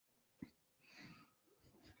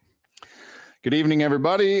Good evening,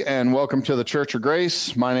 everybody, and welcome to the Church of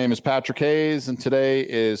Grace. My name is Patrick Hayes, and today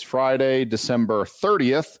is Friday, December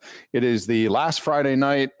 30th. It is the last Friday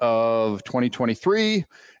night of 2023,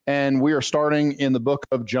 and we are starting in the book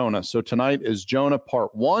of Jonah. So tonight is Jonah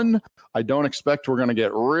part 1. I don't expect we're going to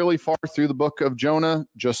get really far through the book of Jonah,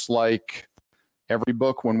 just like every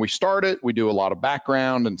book. When we start it, we do a lot of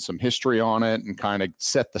background and some history on it and kind of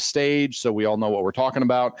set the stage so we all know what we're talking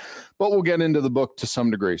about. But we'll get into the book to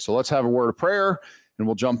some degree. So let's have a word of prayer and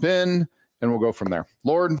we'll jump in and we'll go from there.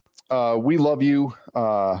 Lord, we love you.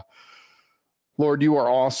 Lord, you are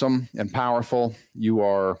awesome and powerful. You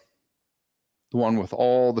are the one with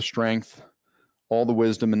all the strength, all the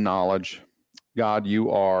wisdom and knowledge. God,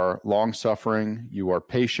 you are long-suffering, you are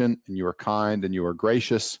patient, and you are kind, and you are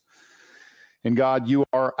gracious. And God, you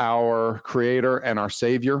are our creator and our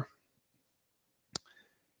savior.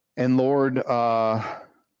 And Lord,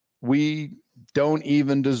 we don't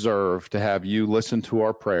even deserve to have you listen to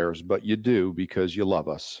our prayers, but you do because you love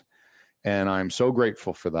us. And I'm so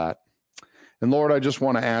grateful for that. And Lord, I just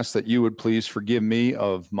want to ask that you would please forgive me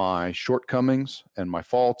of my shortcomings and my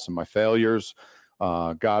faults and my failures.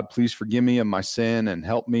 God, please forgive me of my sin and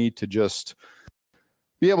help me to just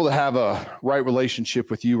be able to have a right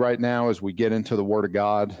relationship with you right now as we get into the Word of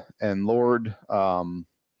God. And Lord,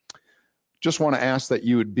 just want to ask that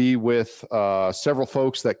you would be with several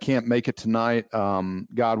folks that can't make it tonight.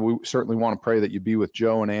 God, we certainly want to pray that you be with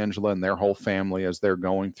Joe and Angela and their whole family as they're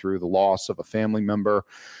going through the loss of a family member.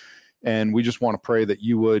 And we just want to pray that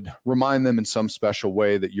you would remind them in some special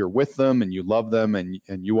way that you're with them and you love them and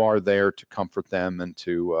you are there to comfort them and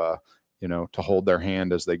to hold their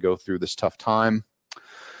hand as they go through this tough time.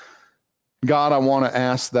 God, I want to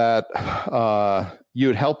ask that you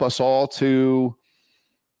would help us all to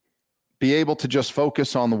be able to just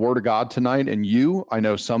focus on the Word of God tonight and you. I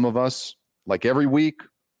know some of us, like every week,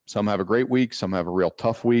 some have a great week, some have a real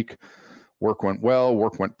tough week. Work went well,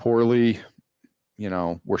 work went poorly.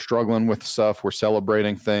 We're struggling with stuff. We're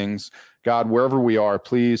celebrating things. God, wherever we are,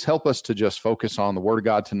 please help us to just focus on the Word of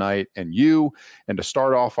God tonight and you, and to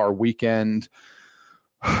start off our weekend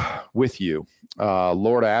with you.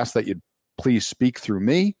 Lord, I ask that you'd please speak through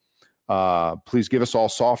me. Please give us all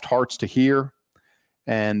soft hearts to hear.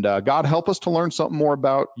 And God, help us to learn something more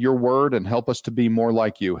about your word and help us to be more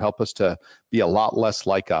like you. Help us to be a lot less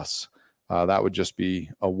like us. That would just be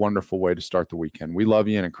a wonderful way to start the weekend. We love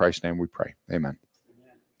you, and in Christ's name we pray. Amen.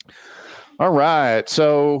 All right.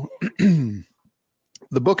 So the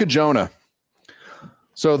book of Jonah.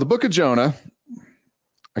 So the book of Jonah,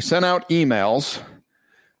 I sent out emails.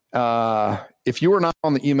 If you are not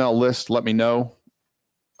on the email list, let me know.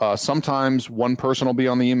 Sometimes one person will be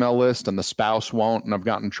on the email list and the spouse won't, and I've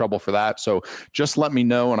gotten in trouble for that. So just let me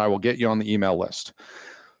know and I will get you on the email list.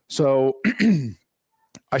 So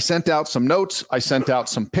I sent out some notes. I sent out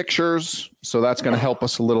some pictures. So that's going to help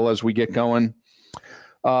us a little as we get going.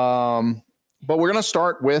 But we're going to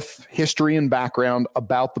start with history and background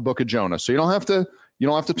about the book of Jonah. So you don't have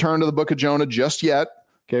to turn to the book of Jonah just yet.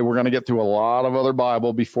 Okay, we're going to get through a lot of other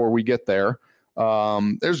Bible before we get there.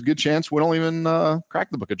 There's a good chance we don't even crack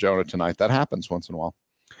the book of Jonah tonight. That happens once in a while.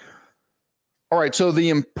 All right, so the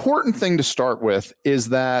important thing to start with is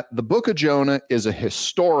that the book of Jonah is a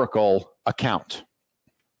historical account.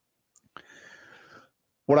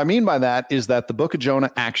 What I mean by that is that the book of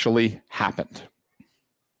Jonah actually happened.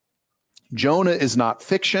 Jonah is not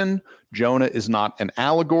fiction. Jonah is not an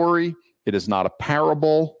allegory. It is not a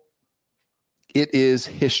parable. It is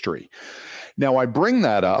history. Now, I bring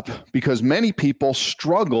that up because many people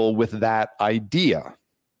struggle with that idea.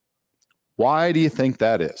 Why do you think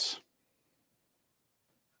that is?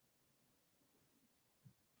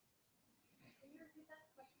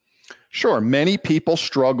 Sure, many people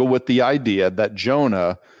struggle with the idea that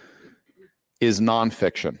Jonah is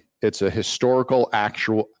nonfiction. It's a historical,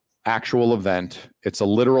 actual event. It's a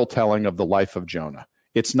literal telling of the life of Jonah.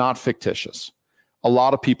 It's not fictitious. A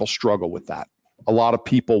lot of people struggle with that. A lot of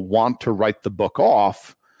people want to write the book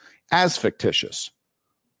off as fictitious.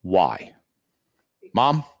 Why?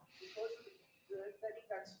 Mom?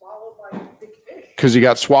 Because he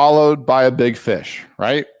got swallowed by a big fish,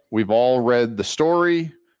 right? We've all read the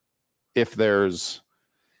story. If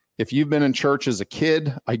you've been in church as a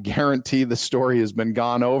kid, I guarantee the story has been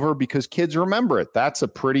gone over because kids remember it. That's a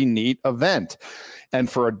pretty neat event. And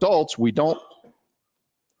for adults,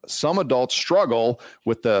 some adults struggle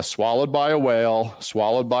with the swallowed by a whale,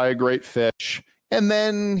 swallowed by a great fish, and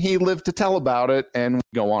then he lived to tell about it, and we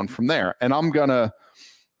go on from there. And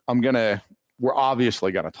we're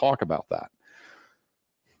obviously going to talk about that.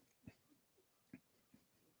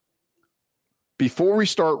 Before we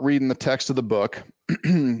start reading the text of the book,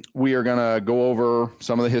 we are going to go over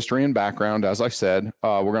some of the history and background. As I said,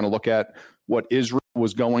 we're going to look at what Israel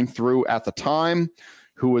was going through at the time,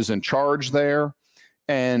 who was in charge there,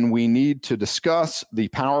 and we need to discuss the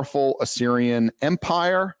powerful Assyrian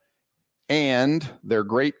Empire and their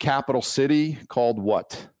great capital city called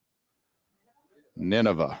what?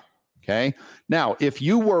 Nineveh. Okay. Now, if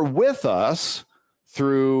you were with us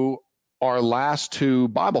through our last two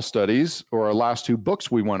Bible studies or our last two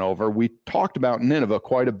books we went over, we talked about Nineveh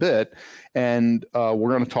quite a bit, and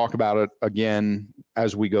we're going to talk about it again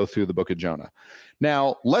as we go through the book of Jonah.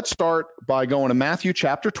 Now, let's start by going to Matthew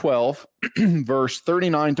chapter 12, verse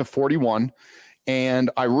 39 to 41,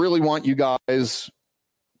 and I really want you guys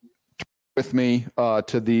with me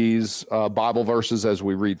to these Bible verses as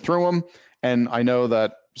we read through them, and I know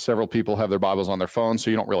that several people have their Bibles on their phone,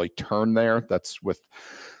 so you don't really turn there.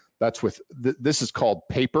 This is called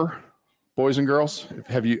paper, boys and girls.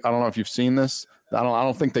 I don't know if you've seen this. I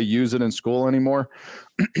don't think they use it in school anymore.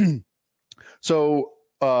 So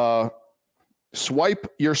swipe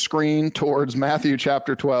your screen towards Matthew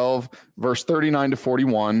chapter 12, verse 39 to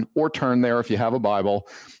 41, or turn there if you have a Bible,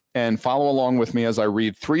 and follow along with me as I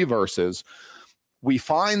read three verses. We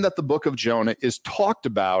find that the book of Jonah is talked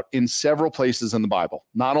about in several places in the Bible.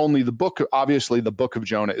 Not only obviously the book of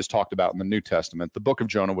Jonah is talked about in the New Testament. The book of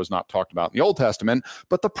Jonah was not talked about in the Old Testament,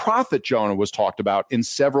 but the prophet Jonah was talked about in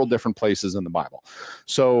several different places in the Bible.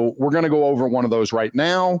 So we're going to go over one of those right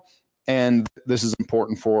now, and this is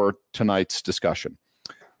important for tonight's discussion.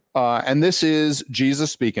 And this is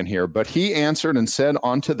Jesus speaking here. But he answered and said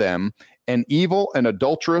unto them, an evil and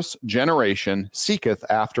adulterous generation seeketh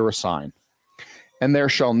after a sign. And there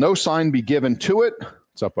shall no sign be given to it.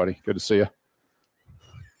 What's up, buddy? Good to see you.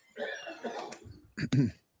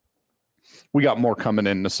 We got more coming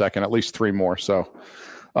in a second, at least three more. So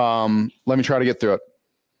let me try to get through it.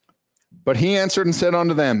 But he answered and said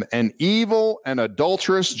unto them, an evil and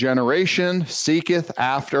adulterous generation seeketh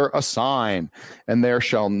after a sign, and there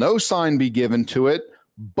shall no sign be given to it,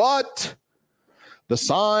 but the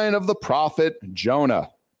sign of the prophet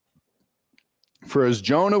Jonah. For as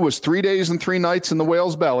Jonah was 3 days and 3 nights in the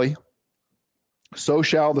whale's belly, so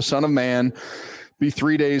shall the Son of Man be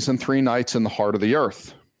 3 days and 3 nights in the heart of the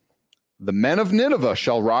earth. The men of Nineveh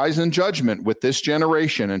shall rise in judgment with this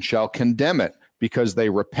generation and shall condemn it, because they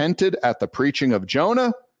repented at the preaching of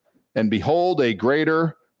Jonah, and behold, a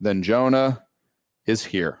greater than Jonah is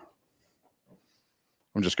here.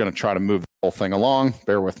 I'm just going to try to move the whole thing along.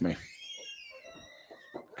 Bear with me.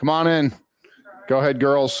 Come on in. Go ahead,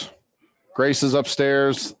 girls. Grace is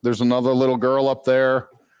upstairs. There's another little girl up there.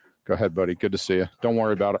 Go ahead, buddy. Good to see you. Don't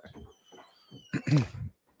worry about it.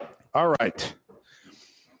 All right.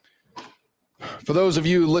 For those of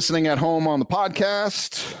you listening at home on the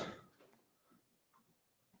podcast,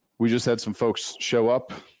 we just had some folks show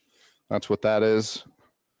up. That's what that is.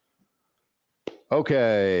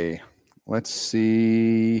 Okay. Let's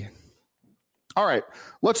see. All right,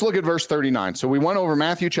 let's look at verse 39. So we went over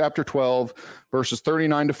Matthew chapter 12, verses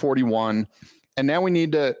 39 to 41. And now we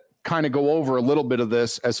need to kind of go over a little bit of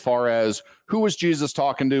this as far as who was Jesus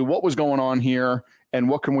talking to, what was going on here, and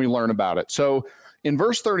what can we learn about it. So in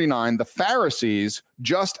verse 39, the Pharisees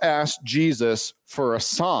just asked Jesus for a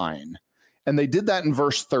sign, and they did that in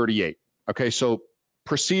verse 38. Okay, so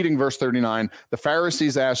preceding verse 39, the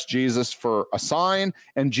Pharisees asked Jesus for a sign,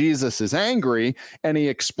 and Jesus is angry, and he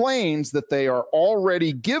explains that they are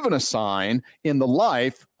already given a sign in the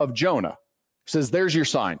life of Jonah. He says, there's your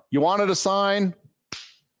sign. You wanted a sign?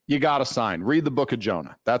 You got a sign. Read the book of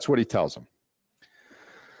Jonah. That's what he tells them.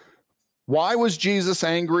 Why was Jesus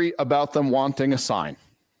angry about them wanting a sign?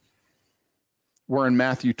 We're in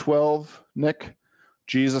Matthew 12, Nick.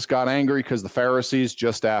 Jesus got angry because the Pharisees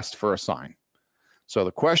just asked for a sign. So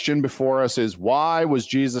the question before us is, why was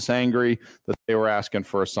Jesus angry that they were asking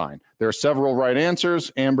for a sign? There are several right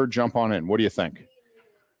answers. Amber, jump on in. What do you think?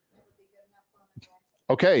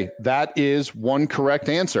 Okay, that is one correct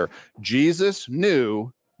answer. Jesus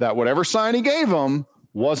knew that whatever sign he gave them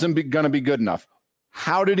wasn't going to be good enough.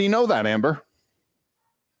 How did he know that, Amber?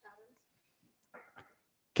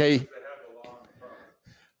 Okay.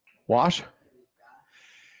 Wash?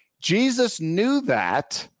 Jesus knew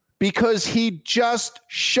that because he just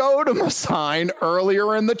showed him a sign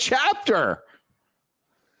earlier in the chapter.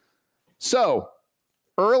 So,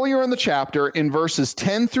 earlier in the chapter, in verses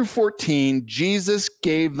 10 through 14, Jesus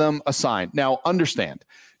gave them a sign. Now, understand,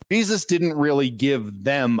 Jesus didn't really give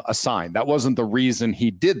them a sign. That wasn't the reason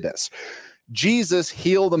he did this. Jesus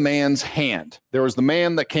healed a man's hand. There was the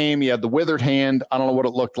man that came, he had the withered hand. I don't know what it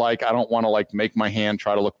looked like. I don't want to make my hand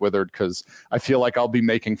try to look withered because I feel like I'll be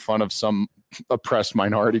making fun of some oppressed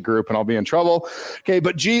minority group and I'll be in trouble. Okay,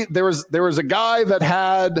 but there was a guy that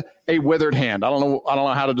had a withered hand. I don't know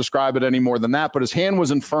how to describe it any more than that, but his hand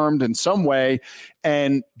was infirmed in some way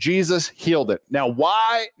and Jesus healed it. Now,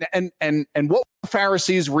 why and what was the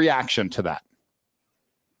Pharisees' reaction to that?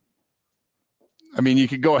 I mean, you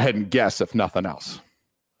could go ahead and guess if nothing else.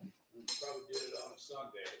 Probably did it on a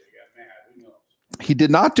Sunday. They got mad. Who knows? He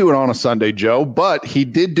did not do it on a Sunday, Joe, but he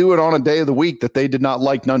did do it on a day of the week that they did not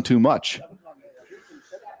like none too much.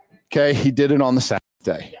 Okay, he did it on the Sabbath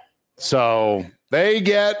day. So they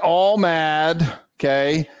get all mad,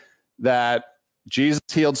 okay, that Jesus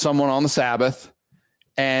healed someone on the Sabbath,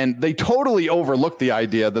 and they totally overlooked the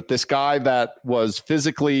idea that this guy that was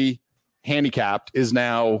physically handicapped is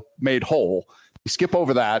now made whole. You skip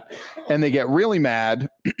over that, and they get really mad.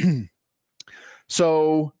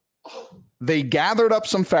 So they gathered up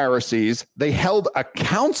some Pharisees, they held a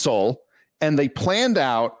council, and they planned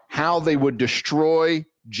out how they would destroy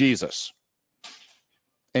Jesus.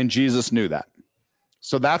 And Jesus knew that.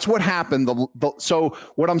 So that's what happened. So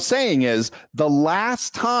what I'm saying is the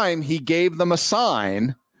last time he gave them a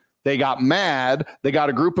sign, they got mad. They got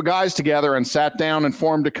a group of guys together and sat down and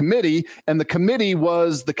formed a committee. And the committee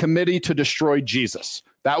was the Committee to Destroy Jesus.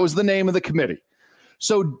 That was the name of the committee.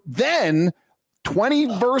 So then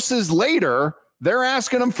 20 verses later, they're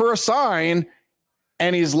asking him for a sign.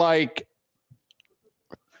 And he's like,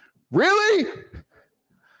 really?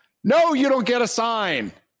 No, you don't get a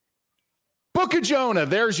sign. Book of Jonah,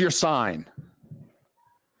 there's your sign.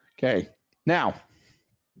 Okay, now,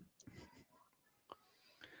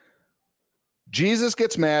 Jesus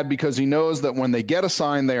gets mad because he knows that when they get a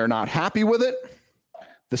sign, they are not happy with it.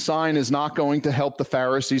 The sign is not going to help the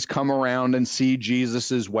Pharisees come around and see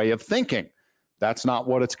Jesus's way of thinking. That's not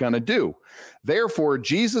what it's going to do. Therefore,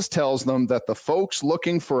 Jesus tells them that the folks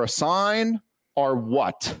looking for a sign are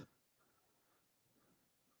what?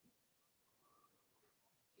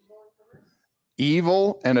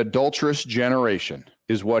 Evil and adulterous generation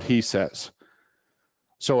is what he says.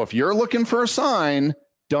 So if you're looking for a sign,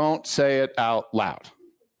 don't say it out loud.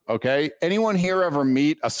 Okay? Anyone here ever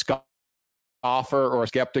meet a scoffer or a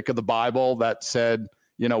skeptic of the Bible that said,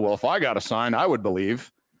 well, if I got a sign, I would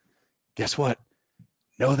believe? Guess what?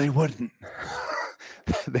 No, they wouldn't.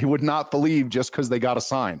 They would not believe just because they got a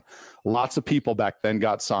sign. Lots of people back then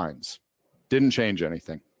got signs. Didn't change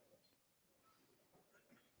anything.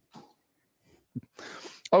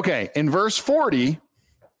 Okay, in verse 40,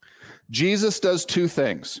 Jesus does two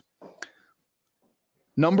things.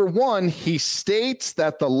 Number one, he states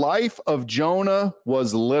that the life of Jonah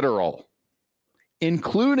was literal,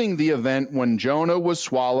 including the event when Jonah was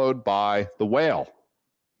swallowed by the whale.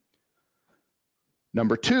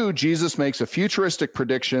 Number two, Jesus makes a futuristic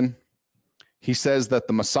prediction. He says that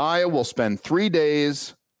the Messiah will spend 3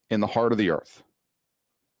 days in the heart of the earth.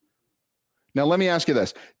 Now, let me ask you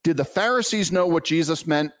this. Did the Pharisees know what Jesus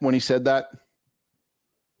meant when he said that?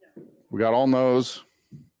 We got all no's.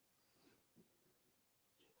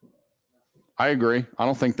 I agree. I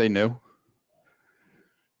don't think they knew.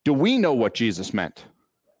 Do we know what Jesus meant?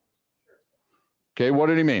 Okay, what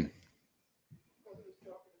did he mean?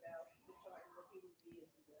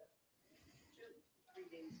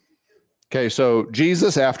 Okay, so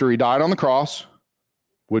Jesus, after he died on the cross,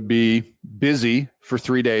 would be busy for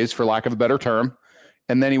 3 days, for lack of a better term,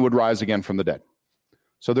 and then he would rise again from the dead.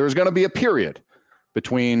 So there's going to be a period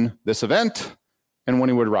between this event and when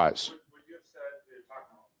he would rise. Would you have said he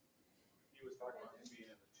was talking about him being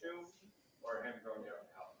in the tomb or him going down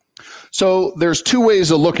to hell? So there's two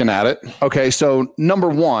ways of looking at it. Okay, so number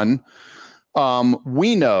one,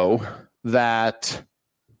 we know that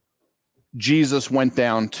Jesus went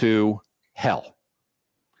down to hell.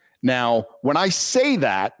 Now, when I say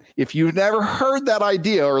that, if you've never heard that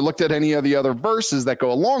idea or looked at any of the other verses that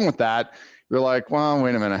go along with that, you're like, well,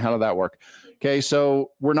 wait a minute, how did that work? Okay,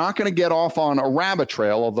 so we're not going to get off on a rabbit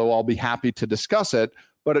trail, although I'll be happy to discuss it,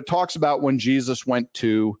 but it talks about when Jesus went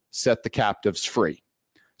to set the captives free.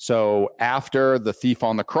 So after the thief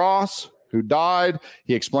on the cross who died,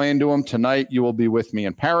 he explained to him, tonight you will be with me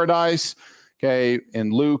in paradise. Okay,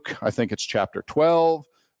 in Luke, I think it's chapter 12,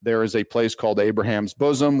 there is a place called Abraham's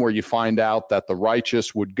bosom where you find out that the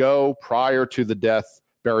righteous would go prior to the death,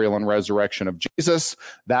 burial, and resurrection of Jesus.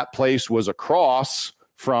 That place was across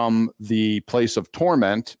from the place of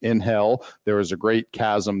torment in hell. There was a great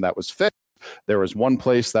chasm that was fixed. There was one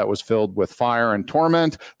place that was filled with fire and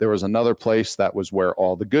torment. There was another place that was where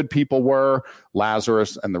all the good people were.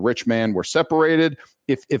 Lazarus and the rich man were separated.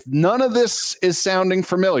 If none of this is sounding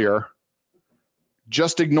familiar,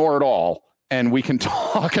 just ignore it all, and we can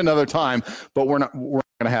talk another time, but we're not going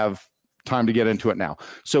to have time to get into it now.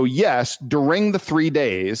 So yes, during the 3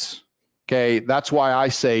 days, okay, that's why I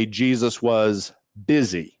say Jesus was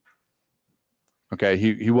busy. Okay,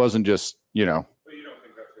 he wasn't just, But you don't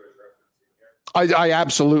think that's what it's referencing here? I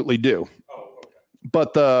absolutely do. Oh, okay.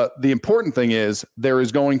 But the important thing is there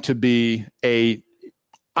is going to be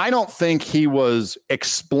I don't think he was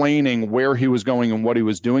explaining where he was going and what he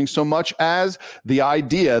was doing so much as the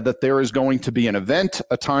idea that there is going to be an event,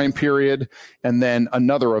 a time period, and then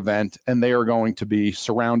another event, and they are going to be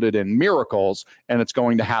surrounded in miracles, and it's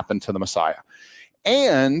going to happen to the Messiah.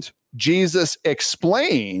 And Jesus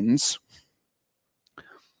explains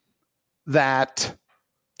that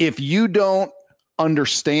if you don't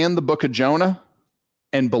understand the book of Jonah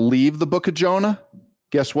and believe the book of Jonah,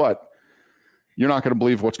 guess what? You're not going to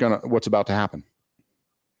believe what's about to happen.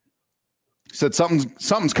 He said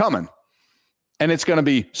something's coming, and it's going to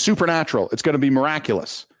be supernatural. It's going to be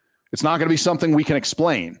miraculous. It's not going to be something we can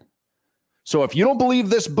explain. So if you don't believe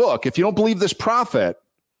this book, if you don't believe this prophet,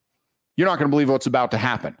 you're not going to believe what's about to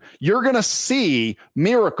happen. You're going to see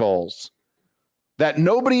miracles that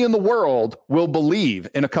nobody in the world will believe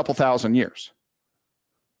in a couple thousand years.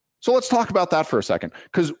 So let's talk about that for a second,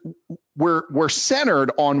 because we're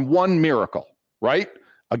centered on one miracle, right?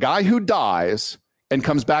 A guy who dies and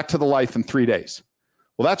comes back to the life in 3 days.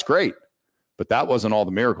 Well, that's great, but that wasn't all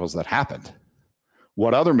the miracles that happened.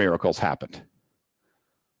 What other miracles happened?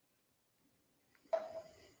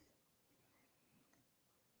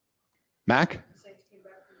 Mac?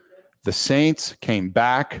 The saints came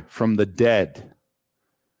back from the dead.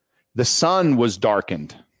 The sun was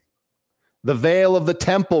darkened. The veil of the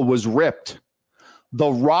temple was ripped. The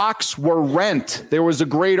rocks were rent. There was a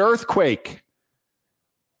great earthquake.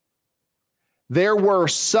 There were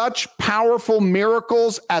such powerful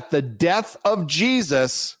miracles at the death of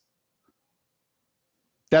Jesus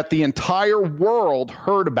that the entire world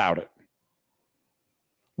heard about it.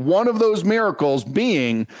 One of those miracles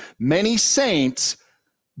being many saints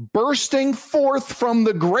bursting forth from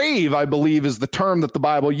the grave, I believe is the term that the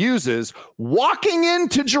Bible uses, walking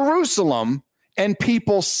into Jerusalem and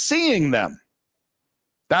people seeing them.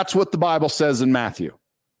 That's what the Bible says in Matthew.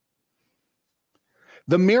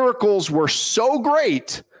 The miracles were so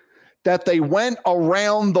great that they went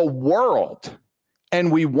around the world.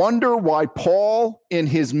 And we wonder why Paul, in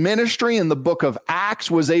his ministry in the book of Acts,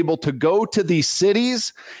 was able to go to these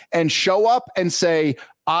cities and show up and say,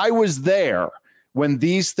 I was there when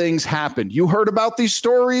these things happened. You heard about these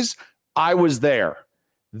stories? I was there.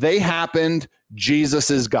 They happened.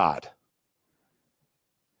 Jesus is God.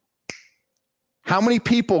 How many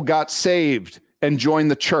people got saved and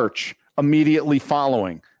joined the church immediately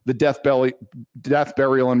following the death,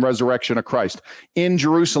 burial, and resurrection of Christ in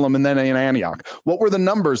Jerusalem and then in Antioch? What were the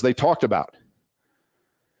numbers they talked about?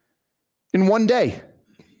 In one day,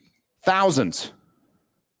 thousands.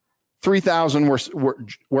 3,000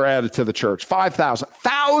 were added to the church. 5,000,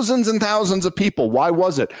 thousands and thousands of people. Why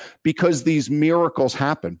was it? Because these miracles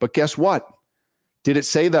happened. But guess what? Did it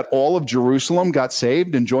say that all of Jerusalem got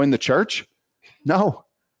saved and joined the church? No.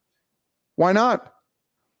 Why not?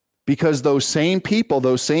 Because those same people,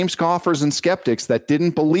 those same scoffers and skeptics that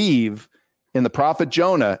didn't believe in the prophet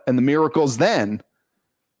Jonah and the miracles then,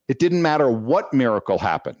 it didn't matter what miracle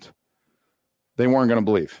happened. They weren't going to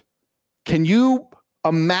believe. Can you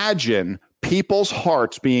imagine people's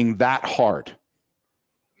hearts being that hard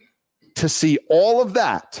to see all of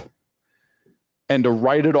that and to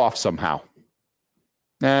write it off somehow?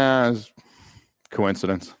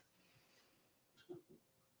 Coincidence.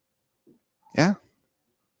 Yeah.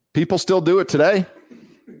 People still do it today.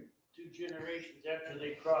 2 generations after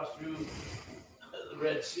they crossed through the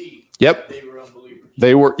Red Sea. Yep. They were unbelievers.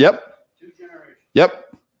 They were, yep. 2 generations.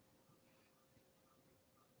 Yep.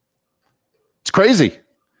 It's crazy.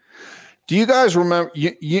 Do you guys remember,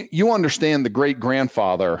 you understand the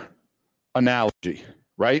great-grandfather analogy,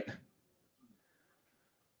 right?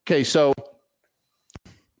 Okay, so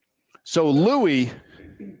Louis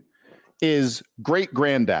is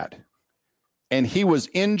great-granddad, and he was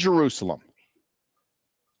in Jerusalem,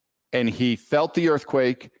 and he felt the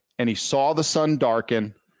earthquake, and he saw the sun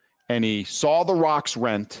darken, and he saw the rocks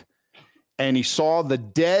rent, and he saw the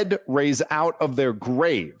dead raise out of their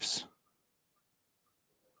graves.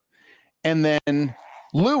 And then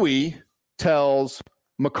Louis tells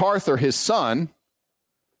MacArthur, his son,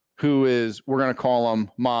 who is, we're going to call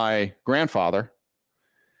him my grandfather,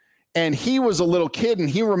 And he was a little kid, and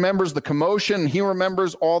he remembers the commotion. He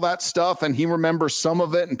remembers all that stuff, and he remembers some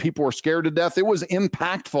of it, and people were scared to death. It was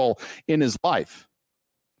impactful in his life.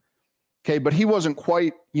 Okay, but he wasn't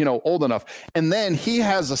quite, old enough. And then he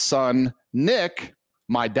has a son, Nick,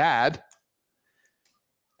 my dad,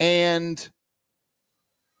 and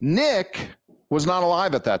Nick was not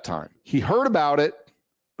alive at that time. He heard about it,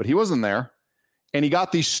 but he wasn't there. And he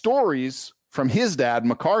got these stories from his dad,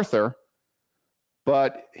 MacArthur,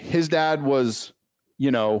 but his dad was,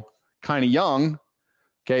 kind of young,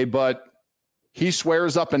 okay, but he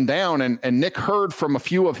swears up and down, and Nick heard from a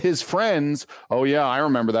few of his friends, oh, yeah, I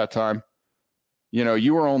remember that time.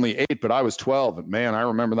 You were only 8, but I was 12, and man, I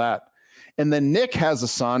remember that. And then Nick has a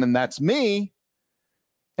son, and that's me.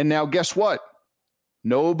 And now guess what?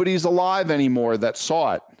 Nobody's alive anymore that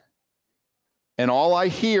saw it. And all I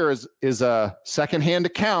hear is a secondhand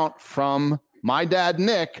account from my dad,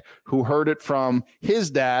 Nick, who heard it from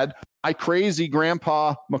his dad, my crazy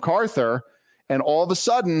grandpa, MacArthur. And all of a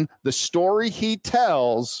sudden, the story he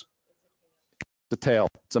tells, the tale,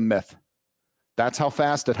 it's a myth. That's how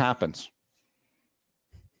fast it happens.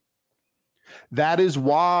 That is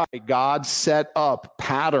why God set up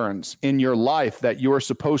patterns in your life that you are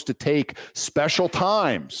supposed to take special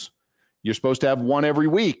times. You're supposed to have one every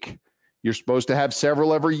week. You're supposed to have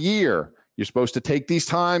several every year. You're supposed to take these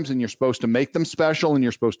times and you're supposed to make them special, and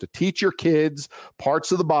you're supposed to teach your kids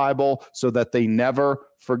parts of the Bible so that they never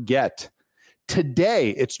forget.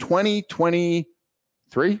 Today, it's 2023?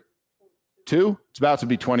 Two? It's about to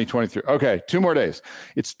be 2023. Okay, 2 more days.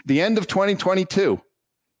 It's the end of 2022.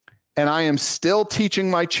 And I am still teaching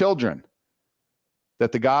my children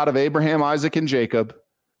that the God of Abraham, Isaac, and Jacob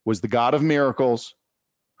was the God of miracles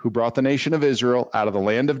who brought the nation of Israel out of the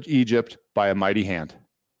land of Egypt by a mighty hand.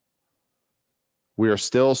 We are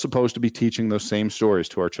still supposed to be teaching those same stories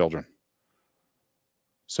to our children,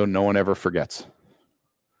 so no one ever forgets.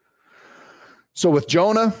 So with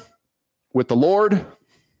Jonah, with the Lord,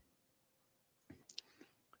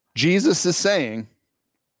 Jesus is saying,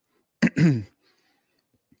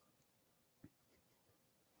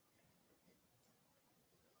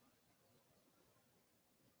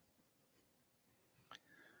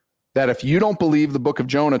 that if you don't believe the book of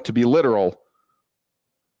Jonah to be literal,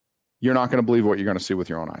 you're not going to believe what you're going to see with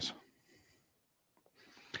your own eyes.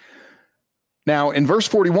 Now, in verse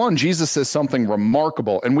 41, Jesus says something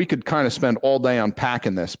remarkable, and we could kind of spend all day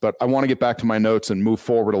unpacking this, but I want to get back to my notes and move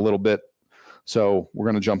forward a little bit. So we're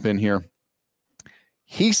going to jump in here.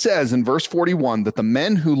 He says in verse 41 that the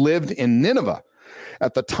men who lived in Nineveh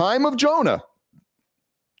at the time of Jonah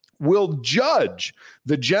will judge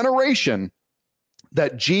the generation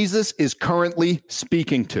that Jesus is currently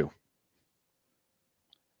speaking to.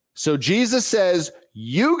 So Jesus says,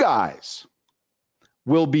 you guys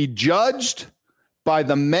will be judged by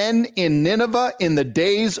the men in Nineveh in the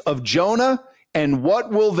days of Jonah, and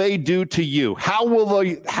what will they do to you? How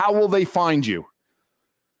will they find you?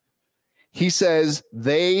 He says,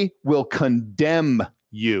 they will condemn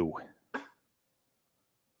you.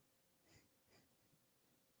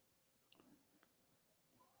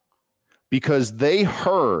 Because they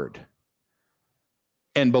heard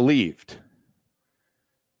and believed.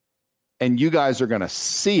 And you guys are going to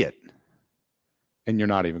see it, and you're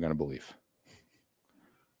not even going to believe.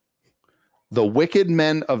 The wicked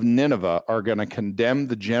men of Nineveh are going to condemn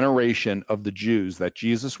the generation of the Jews that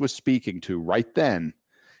Jesus was speaking to right then,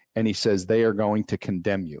 and he says they are going to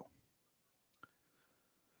condemn you.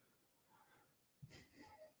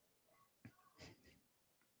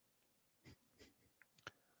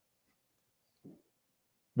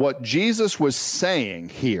 What Jesus was saying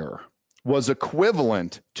here was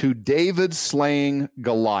equivalent to David slaying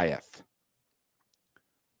Goliath.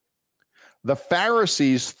 The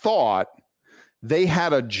Pharisees thought they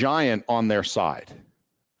had a giant on their side.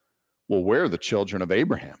 Well, we're the children of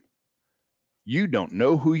Abraham. You don't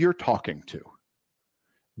know who you're talking to.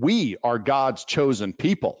 We are God's chosen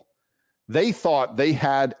people. They thought they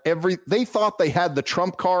had the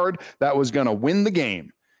trump card that was going to win the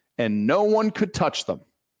game, and no one could touch them.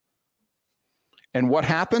 And what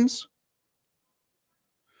happens?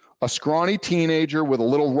 A scrawny teenager with a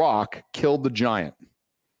little rock killed the giant.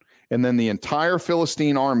 And then the entire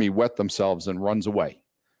Philistine army wet themselves and runs away.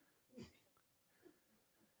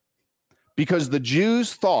 Because the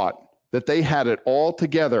Jews thought that they had it all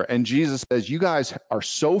together. And Jesus says, you guys are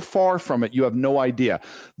so far from it, you have no idea.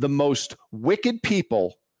 The most wicked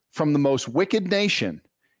people from the most wicked nation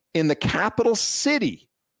in the capital city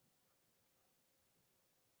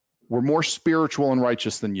were more spiritual and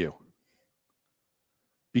righteous than you,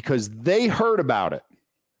 because they heard about it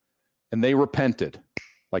and they repented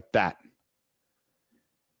like that.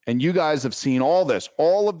 And you guys have seen all this,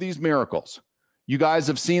 all of these miracles. You guys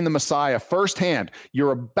have seen the Messiah firsthand.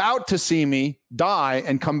 You're about to see me die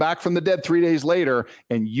and come back from the dead 3 days later,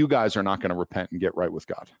 and you guys are not going to repent and get right with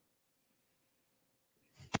God.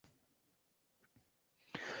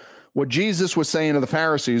 What Jesus was saying to the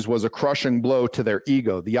Pharisees was a crushing blow to their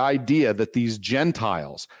ego. The idea that these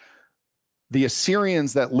Gentiles, the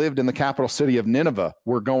Assyrians that lived in the capital city of Nineveh,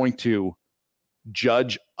 were going to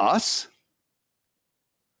judge us.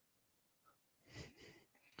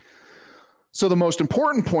 So the most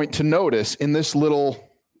important point to notice in this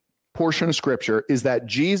little portion of scripture is that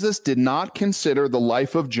Jesus did not consider the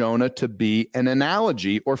life of Jonah to be an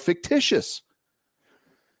analogy or fictitious.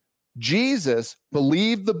 Jesus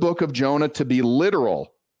believed the book of Jonah to be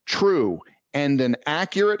literal, true, and an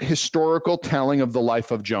accurate historical telling of the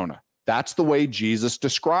life of Jonah. That's the way Jesus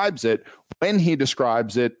describes it when he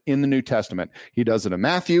describes it in the New Testament. He does it in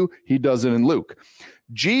Matthew, he does it in Luke.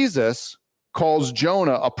 Jesus calls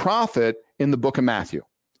Jonah a prophet in the book of Matthew.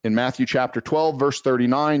 In Matthew chapter 12, verse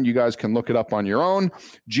 39, you guys can look it up on your own.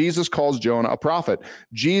 Jesus calls Jonah a prophet.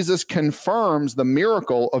 Jesus confirms the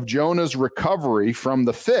miracle of Jonah's recovery from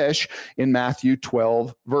the fish in Matthew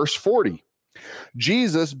 12, verse 40.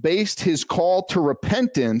 Jesus based his call to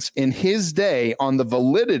repentance in his day on the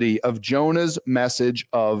validity of Jonah's message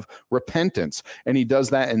of repentance. And he does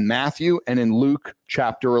that in Matthew and in Luke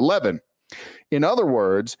chapter 11. In other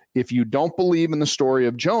words, if you don't believe in the story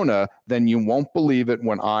of Jonah, then you won't believe it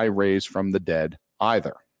when I raise from the dead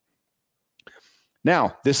either.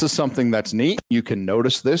 Now, this is something that's neat. You can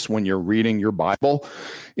notice this when you're reading your Bible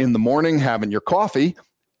in the morning, having your coffee.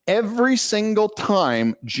 Every single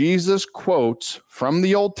time Jesus quotes from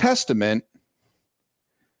the Old Testament,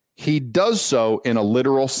 he does so in a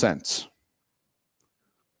literal sense.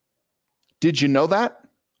 Did you know that?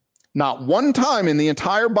 Not one time in the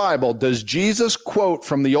entire Bible does Jesus quote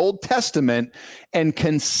from the Old Testament and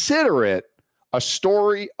consider it a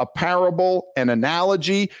story, a parable, an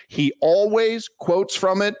analogy. He always quotes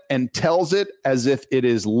from it and tells it as if it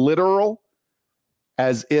is literal,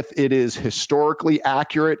 as if it is historically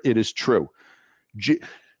accurate, it is true.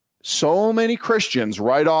 So many Christians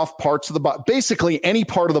write off parts of the Bible, basically any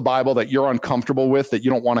part of the Bible that you're uncomfortable with, that you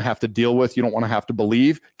don't want to have to deal with, you don't want to have to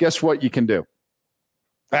believe. Guess what you can do?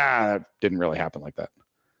 That didn't really happen like that.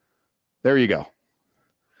 There you go.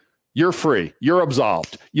 You're free. You're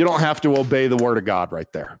absolved. You don't have to obey the word of God right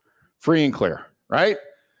there. Free and clear, right?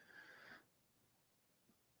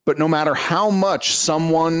 But no matter how much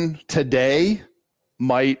someone today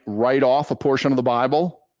might write off a portion of the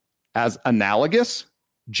Bible as analogous,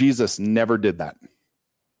 Jesus never did that.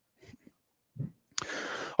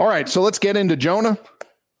 All right, so let's get into Jonah.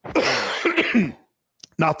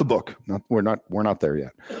 Not the book. We're not there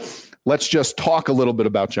yet. Let's just talk a little bit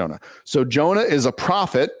about Jonah. So Jonah is a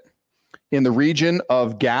prophet in the region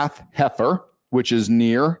of Gath-Hepher, which is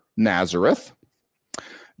near Nazareth.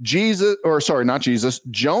 Jonah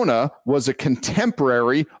was a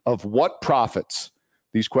contemporary of what prophets?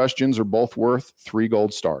 These questions are both worth 3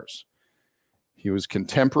 gold stars. He was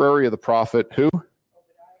contemporary of the prophet who?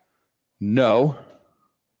 No.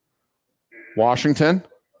 Washington?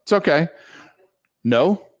 It's okay.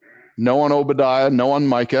 No on Obadiah, no on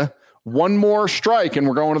Micah. One more strike and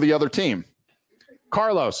we're going to the other team.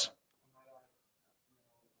 Carlos.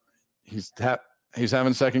 He's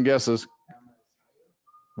having second guesses.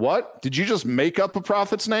 What? Did you just make up a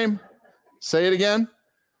prophet's name? Say it again.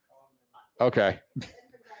 Okay.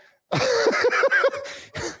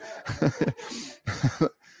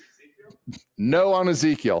 No on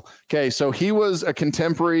Ezekiel. Okay, so he was a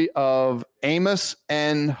contemporary of Amos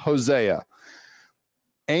and Hosea.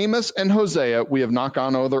 Amos and Hosea, we have not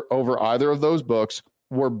gone over either of those books,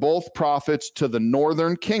 were both prophets to the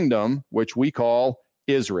northern kingdom, which we call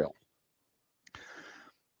Israel.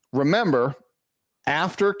 Remember,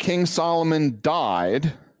 after King Solomon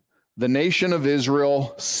died, the nation of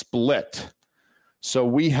Israel split. So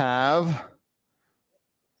we have,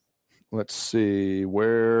 let's see,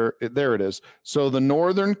 there it is. So the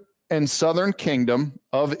northern and southern kingdom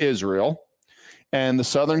of Israel, and the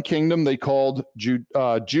southern kingdom they called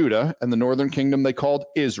Judah, and the northern kingdom they called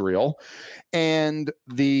Israel. And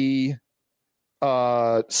the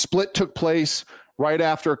split took place right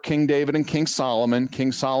after King David and King Solomon.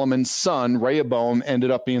 King Solomon's son, Rehoboam,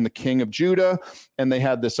 ended up being the king of Judah, and they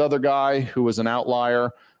had this other guy who was an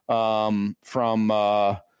outlier he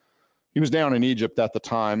was down in Egypt at the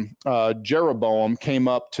time. Jeroboam came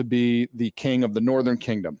up to be the king of the northern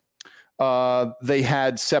kingdom. They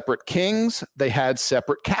had separate kings. They had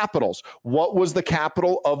separate capitals. What was the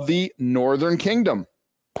capital of the northern kingdom?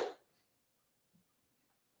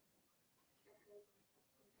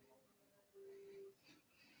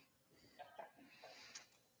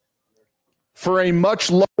 For a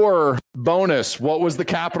much lower bonus, what was the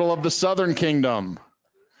capital of the southern kingdom?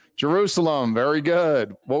 Jerusalem. Very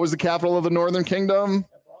good. What was the capital of the northern kingdom?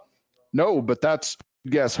 No, but that's,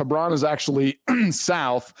 yes, Hebron is actually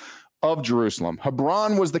south of Jerusalem.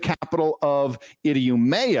 Hebron was the capital of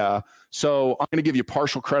Idumea. So I'm going to give you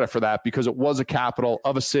partial credit for that because it was a capital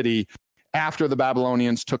of a city after the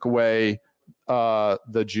Babylonians took away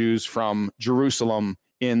the Jews from Jerusalem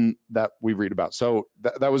in that we read about. So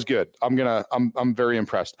that was good. I'm very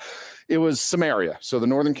impressed. It was Samaria. So the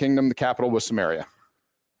northern kingdom, the capital was Samaria.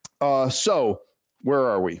 So where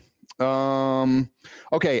are we?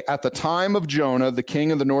 Okay. At the time of Jonah, the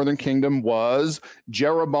king of the northern kingdom was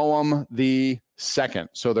Jeroboam the second.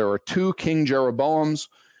 So there were two King Jeroboams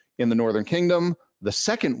in the northern kingdom. The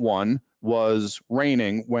second one was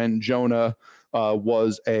reigning when Jonah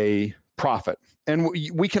was a prophet. And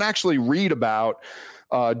we can actually read about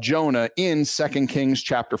Jonah in 2 Kings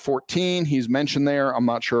chapter 14. He's mentioned there. I'm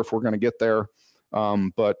not sure if we're going to get there,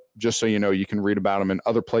 but just so you know, you can read about him in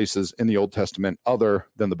other places in the Old Testament other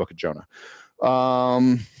than the book of Jonah.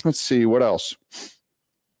 Let's see, what else?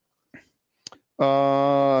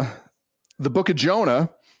 The book of Jonah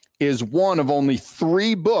is one of only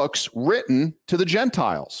 3 books written to the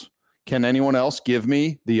Gentiles. Can anyone else give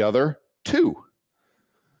me the other 2?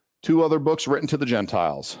 2 other books written to the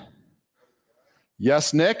Gentiles.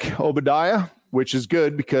 Yes, Nick, Obadiah, which is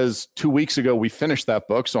good because 2 weeks ago we finished that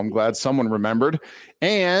book, so I'm glad someone remembered.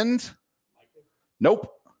 And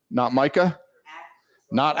nope, not Micah,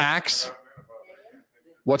 not Acts.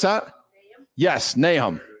 What's that? Yes,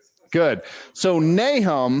 Nahum. Good. So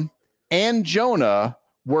Nahum and Jonah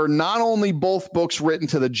were not only both books written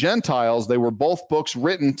to the Gentiles, they were both books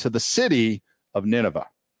written to the city of Nineveh.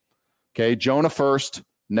 Okay, Jonah first,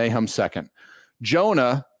 Nahum second.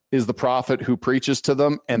 Jonah is the prophet who preaches to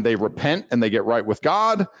them and they repent and they get right with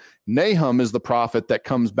God. Nahum is the prophet that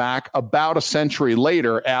comes back about a century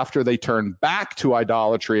later after they turn back to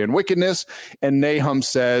idolatry and wickedness. And Nahum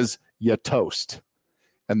says, "You toast."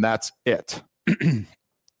 And that's it.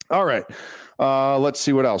 All right. Let's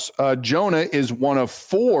see what else. Jonah is one of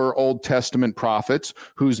 4 Old Testament prophets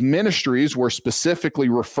whose ministries were specifically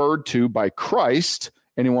referred to by Christ.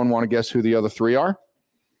 Anyone want to guess who the other 3 are?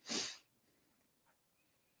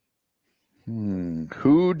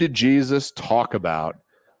 Who did Jesus talk about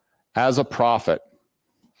as a prophet?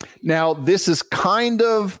 Now, this is kind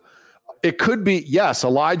of, it could be, yes,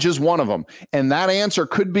 Elijah's one of them. And that answer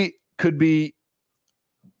could be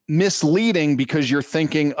misleading because you're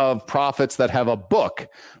thinking of prophets that have a book,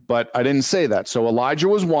 but I didn't say that. So Elijah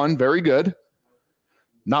was one. Very good.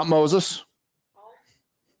 Not Moses.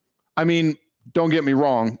 I mean, don't get me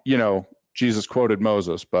wrong. You know, Jesus quoted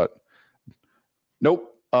Moses, but nope.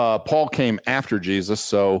 Paul came after Jesus,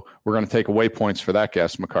 so we're going to take away points for that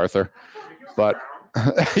guess, MacArthur. But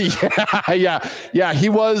yeah, he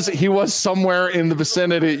was somewhere in the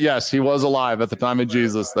vicinity. Yes, he was alive at the time of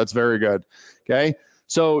Jesus. That's very good. Okay,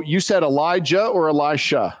 so you said Elijah or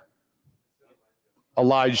Elisha?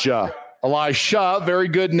 Elijah. Very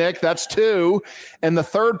good, Nick. That's 2. And the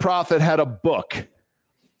third prophet had a book.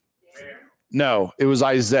 No, it was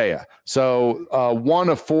Isaiah. So one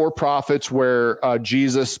of 4 prophets where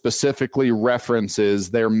Jesus specifically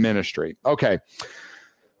references their ministry. Okay.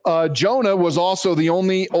 Jonah was also the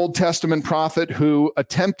only Old Testament prophet who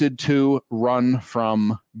attempted to run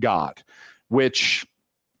from God, which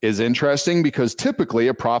is interesting because typically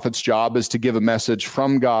a prophet's job is to give a message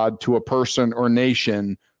from God to a person or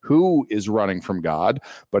nation who is running from God.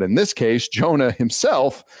 But in this case, Jonah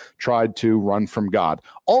himself tried to run from God,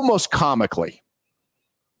 almost comically.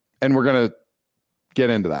 And we're going to get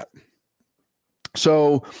into that.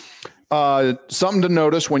 So something to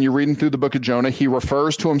notice when you're reading through the book of Jonah, he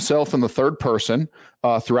refers to himself in the third person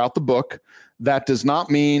throughout the book. That does not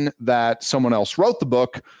mean that someone else wrote the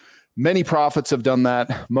book. Many prophets have done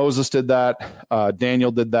that. Moses did that.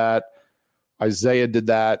 Daniel did that. Isaiah did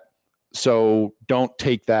that. So don't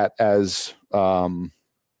take that as,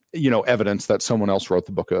 evidence that someone else wrote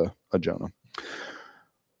the book of Jonah.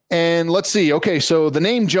 And let's see. Okay, so the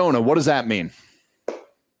name Jonah, what does that mean?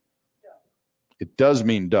 It does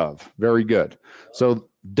mean dove. Very good. So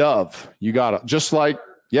dove, you got it. Just like,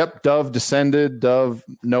 yep, dove descended, dove,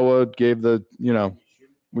 Noah gave the,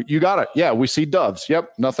 you got it. Yeah, we see doves.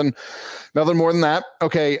 Yep, nothing more than that.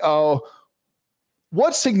 Okay,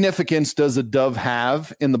 what significance does a dove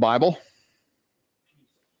have in the Bible?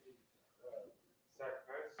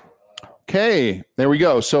 Okay, there we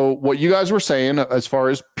go. So what you guys were saying as far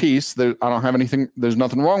as peace, I don't have anything, there's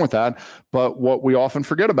nothing wrong with that. But what we often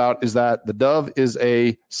forget about is that the dove is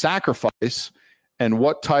a sacrifice. And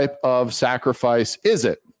what type of sacrifice is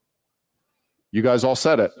it? You guys all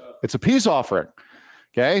said it. It's a peace offering.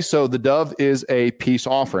 Okay, so the dove is a peace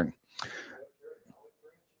offering.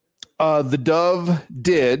 The dove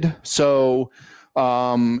did. So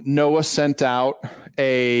Noah sent out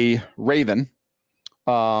a raven,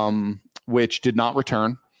 which did not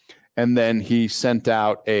return. And then he sent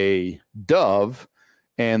out a dove,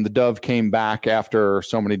 and the dove came back after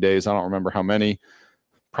so many days. I don't remember how many.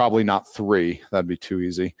 Probably not 3. That'd be too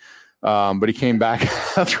easy. But he came back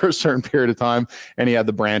after a certain period of time, and he had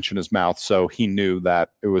the branch in his mouth. So he knew that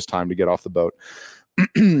it was time to get off the boat.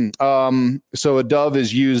 So a dove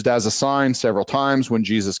is used as a sign several times. When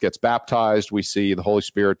Jesus gets baptized, we see the Holy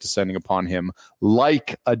Spirit descending upon him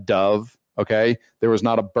like a dove. Okay. There was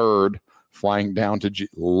not a bird flying down to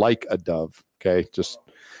like a dove. Okay.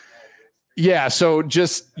 Yeah. So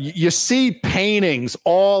you see paintings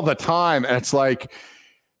all the time, and it's like,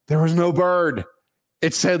 there was no bird.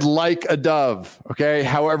 It said like a dove. Okay.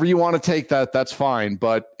 However you want to take that, that's fine.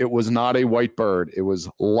 But it was not a white bird. It was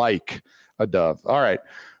like a dove. All right.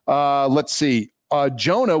 Let's see.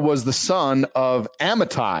 Jonah was the son of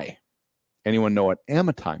Amittai. Anyone know what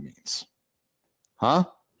Amittai means? Huh?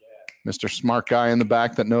 Yeah. Mr. Smart guy in the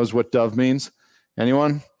back that knows what dove means.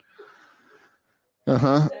 Anyone?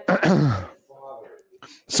 Uh-huh.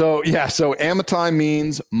 So Amittai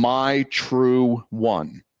means my true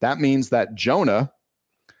one. That means that Jonah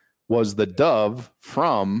was the dove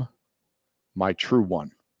from my true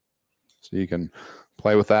one. So you can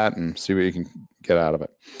play with that and see what you can get out of it.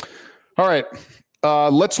 All right.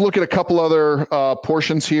 Let's look at a couple other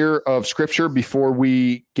portions here of Scripture before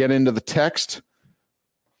we get into the text.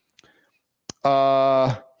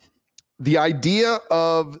 The idea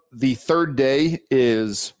of the third day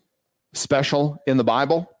is special in the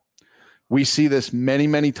Bible. We see this many,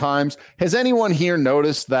 many times. Has anyone here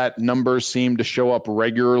noticed that numbers seem to show up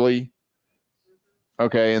regularly?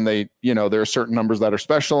 Okay, and there are certain numbers that are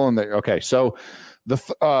special, and so the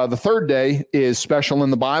third day is special in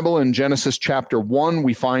the Bible. In Genesis chapter 1,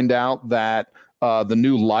 we find out that the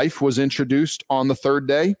new life was introduced on the third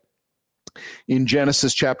day. In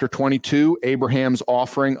Genesis chapter 22, Abraham's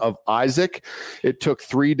offering of Isaac, it took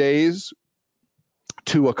 3 days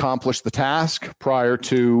to accomplish the task prior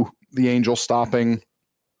to the angel stopping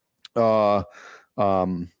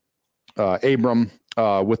Abram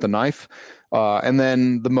with the knife. And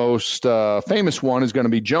then the most famous one is going to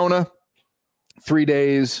be Jonah, 3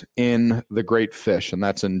 days in the great fish. And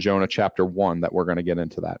that's in Jonah chapter 1 that we're going to get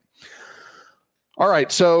into that. All right,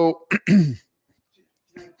 so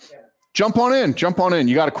jump on in.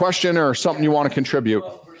 You got a question or something you want to contribute?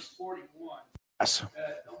 Well, verse 41. Yes. Don't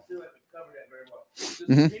feel like we covered that very well. Does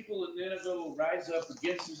the people of Nineveh will rise up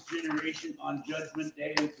against this generation on judgment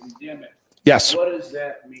day and condemn it? Yes. What does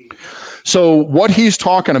that mean? So what he's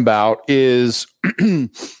talking about is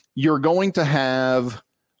you're going to have,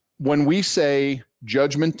 when we say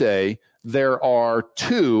judgment day, there are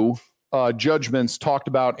 2 judgments talked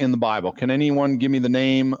about in the Bible. Can anyone give me the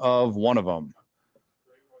name of one of them?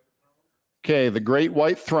 Okay, the great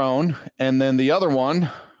white throne. And then the other one,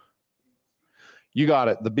 you got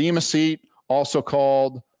it, the Bema seat, also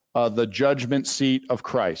called the judgment seat of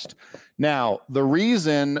Christ. Now, the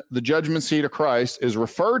reason the judgment seat of Christ is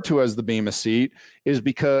referred to as the Bema seat is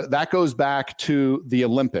because that goes back to the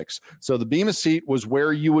Olympics. So the Bema seat was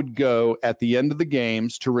where you would go at the end of the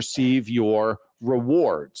games to receive your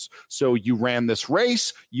rewards. So you ran this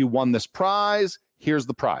race, you won this prize, here's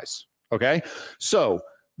the prize. Okay? So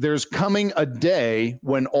there's coming a day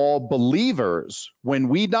when all believers, when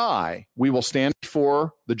we die, we will stand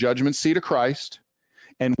before the judgment seat of Christ,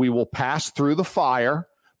 and we will pass through the fire.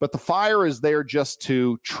 But the fire is there just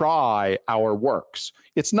to try our works.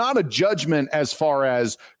 It's not a judgment as far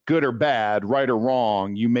as good or bad, right or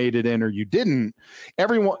wrong, you made it in or you didn't.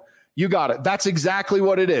 Everyone, you got it. That's exactly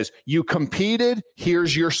what it is. You competed.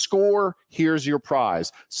 Here's your score. Here's your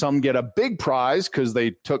prize. Some get a big prize because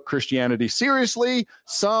they took Christianity seriously.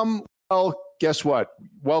 Some, well, guess what?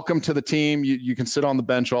 Welcome to the team. You can sit on the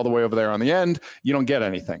bench all the way over there on the end. You don't get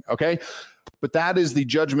anything. Okay. But that is the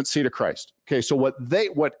judgment seat of Christ. Okay, so what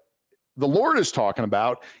the Lord is talking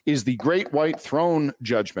about is the great white throne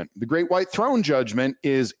judgment. The great white throne judgment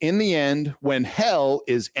is in the end when hell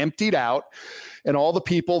is emptied out and all the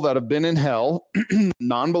people that have been in hell,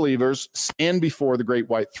 non-believers, stand before the great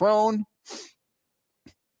white throne.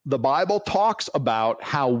 The Bible talks about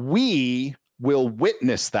how we will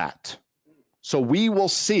witness that. So we will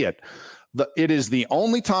see it. It is the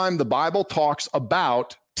only time the Bible talks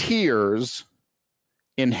about tears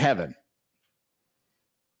in heaven,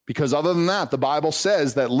 Because other than that, the Bible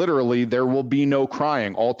says that literally there will be no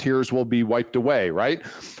crying. All tears will be wiped away, right?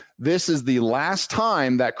 This is the last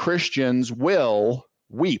time that Christians will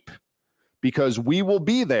weep, because we will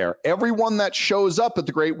be there. Everyone that shows up at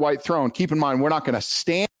the great white throne, keep in mind, we're not going to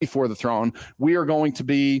stand before the throne. We are going to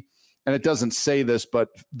be, and it doesn't say this, but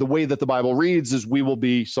the way that the Bible reads is we will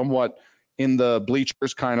be somewhat in the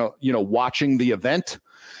bleachers, kind of, watching the event.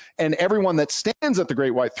 And everyone that stands at the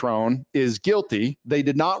great white throne is guilty. They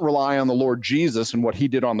did not rely on the Lord Jesus and what he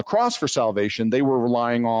did on the cross for salvation. They were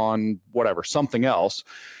relying on something else.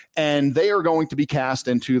 And they are going to be cast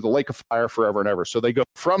into the lake of fire forever and ever. So they go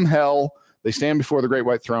from hell, they stand before the great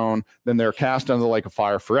white throne, then they're cast into the lake of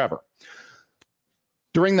fire forever.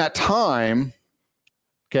 During that time,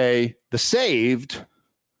 the saved,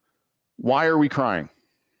 why are we crying?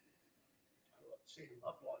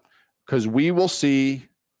 Because we will see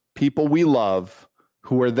people we love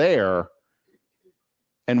who are there,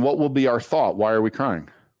 and what will be our thought? Why are we crying?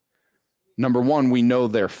 Number one, we know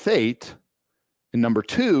their fate. And number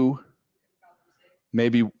two,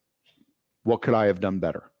 maybe what could I have done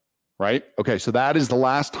better? Right? Okay, so that is the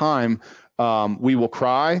last time we will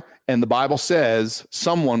cry. And the Bible says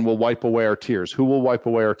someone will wipe away our tears. Who will wipe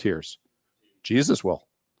away our tears? Jesus will.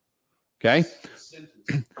 Okay?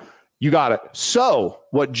 You got it. So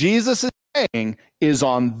what Jesus is saying is,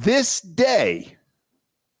 on this day,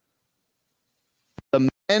 the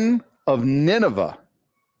men of Nineveh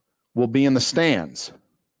will be in the stands,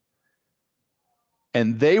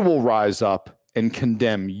 and they will rise up and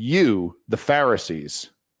condemn you, the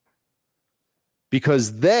Pharisees,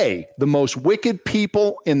 because they, the most wicked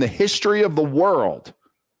people in the history of the world,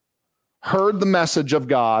 heard the message of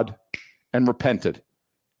God and repented.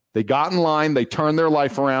 They got in line, they turned their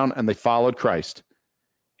life around, and they followed Christ.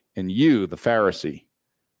 And you, the Pharisee,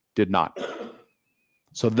 did not.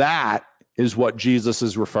 So that is what Jesus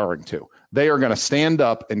is referring to. They are going to stand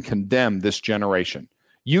up and condemn this generation.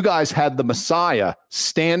 You guys had the Messiah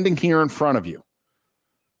standing here in front of you,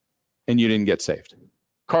 and you didn't get saved.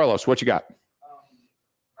 Carlos, what you got?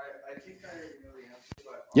 I think I know the answer,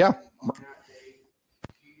 but Yeah. on that day,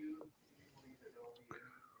 do you believe that there will be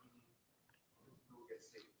any who will get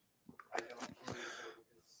saved? I don't believe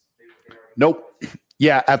so, because they already. Nope.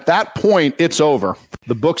 Yeah, at that point, it's over.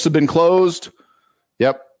 The books have been closed.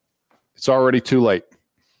 Yep. It's already too late.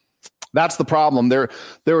 That's the problem. There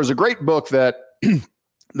was a great book that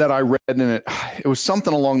I read, and it was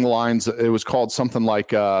something along the lines, it was called something like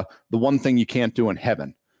The One Thing You Can't Do in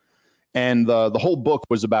Heaven. And the whole book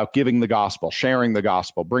was about giving the gospel, sharing the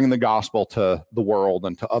gospel, bringing the gospel to the world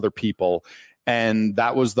and to other people. And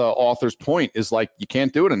that was the author's point, is like, you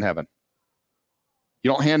can't do it in heaven. You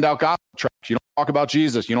don't hand out gospel tracts. You don't talk about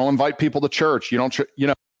Jesus. You don't invite people to church. You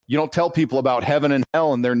don't tell people about heaven and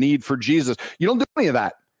hell and their need for Jesus. You don't do any of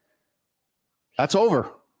that. That's over.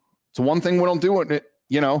 It's the one thing we don't do.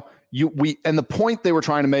 And the point they were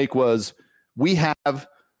trying to make was, we have.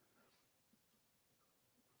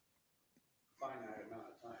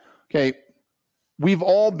 Okay, we've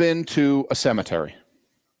all been to a cemetery,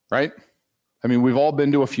 right? I mean, we've all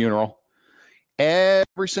been to a funeral.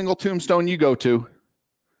 Every single tombstone you go to,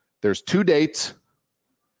 there's 2 dates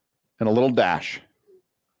and a little dash.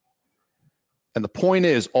 And the point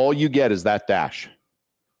is, all you get is that dash. And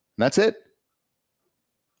that's it.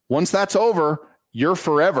 Once that's over, you're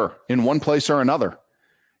forever in one place or another.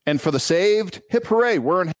 And for the saved, hip hooray,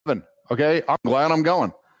 we're in heaven. Okay, I'm glad I'm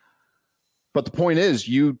going. But the point is,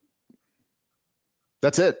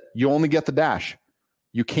 that's it. You only get the dash.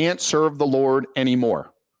 You can't serve the Lord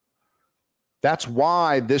anymore. That's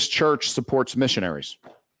why this church supports missionaries.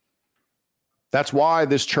 That's why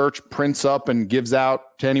this church prints up and gives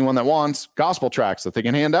out to anyone that wants gospel tracts that they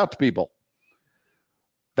can hand out to people.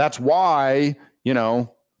 That's why,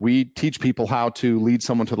 we teach people how to lead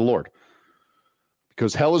someone to the Lord.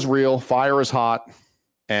 Because hell is real, fire is hot,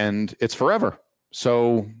 and it's forever.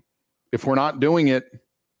 So if we're not doing it,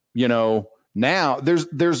 now,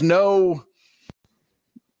 there's no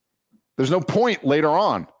point later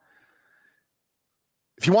on.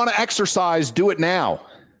 If you want to exercise, do it now.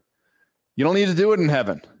 You don't need to do it in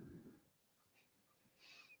heaven.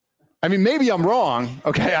 I mean, maybe I'm wrong.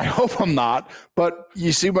 Okay, I hope I'm not. But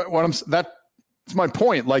you see what I'm. That's my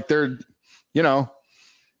point. Like, you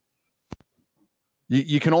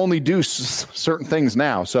can only do certain things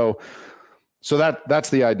now. So that's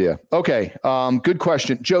the idea. Okay, good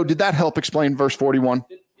question, Joe. Did that help explain verse 41?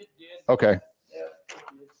 It did. Okay. Yeah, it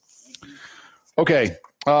did. Okay.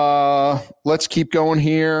 Let's keep going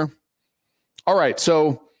here. All right.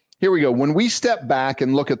 So here we go. When we step back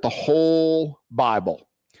and look at the whole Bible,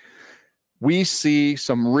 we see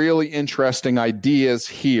some really interesting ideas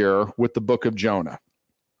here with the book of Jonah.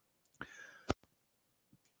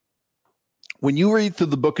 When you read through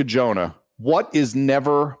the book of Jonah, what is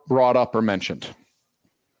never brought up or mentioned?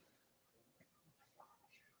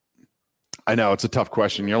 I know it's a tough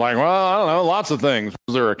question. You're like, well, I don't know, lots of things.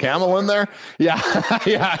 Was there a camel in there? Yeah,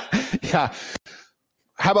 yeah.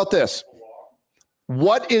 How about this?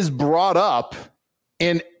 What is brought up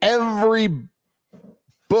in every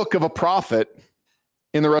book of a prophet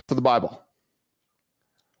in the rest of the Bible?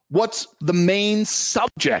 What's the main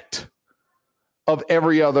subject of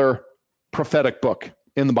every other prophetic book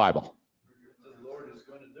in the Bible? The Lord is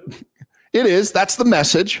going to do. It is. That's the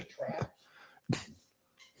message.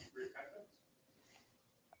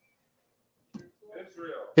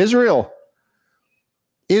 Israel.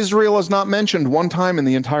 Israel is not mentioned one time in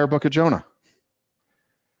the entire book of Jonah.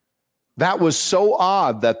 That was so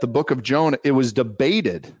odd that the book of Jonah, it was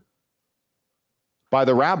debated by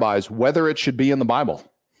the rabbis whether it should be in the Bible,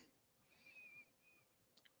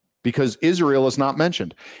 because Israel is not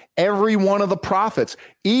mentioned. Every one of the prophets,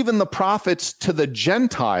 even the prophets to the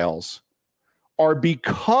Gentiles, are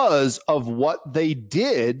because of what they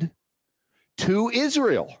did to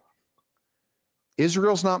Israel.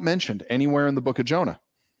 Israel's not mentioned anywhere in the book of Jonah.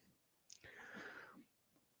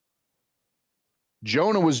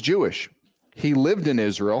 Jonah was Jewish. He lived in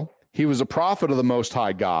Israel. He was a prophet of the Most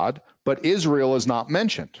High God, but Israel is not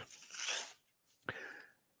mentioned.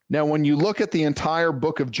 Now, when you look at the entire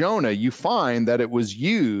book of Jonah, you find that it was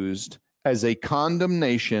used as a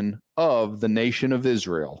condemnation of the nation of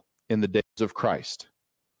Israel in the days of Christ.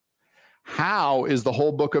 How is the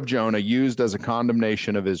whole book of Jonah used as a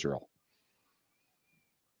condemnation of Israel?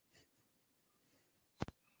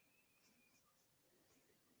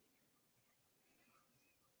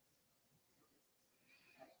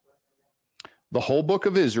 The whole book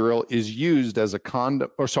of Israel is used as a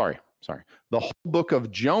the whole book of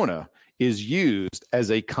Jonah is used as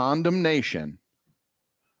a condemnation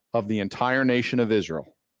of the entire nation of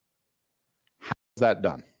Israel. How is that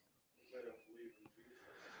done?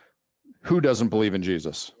 Who doesn't believe in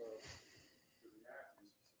Jesus?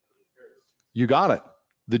 You got it.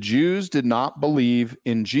 The Jews did not believe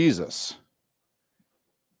in Jesus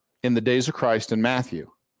in the days of Christ in Matthew.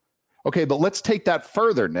 Okay, but let's take that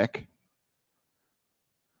further, Nick.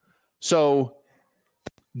 So,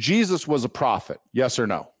 Jesus was a prophet, yes or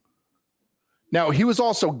no? Now, he was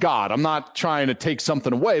also God. I'm not trying to take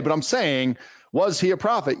something away, but I'm saying, was he a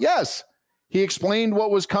prophet? Yes. He explained what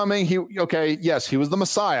was coming. Yes, he was the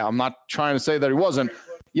Messiah. I'm not trying to say that he wasn't.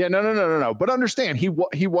 Yeah, no. But understand, he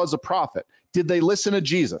was a prophet. Did they listen to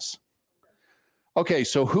Jesus? Okay,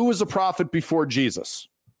 so who was a prophet before Jesus?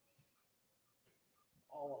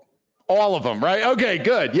 All of them, right? Okay,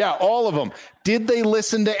 good. Yeah, all of them. Did they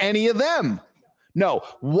listen to any of them? No.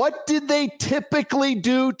 What did they typically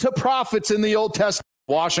do to prophets in the Old Testament,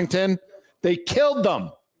 Washington? They killed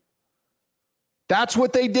them. That's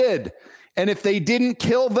what they did. And if they didn't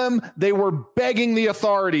kill them, they were begging the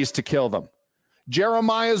authorities to kill them.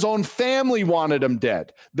 Jeremiah's own family wanted him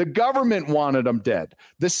dead. The government wanted him dead.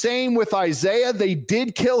 The same with Isaiah. They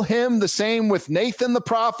did kill him. The same with Nathan the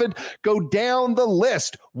prophet. Go down the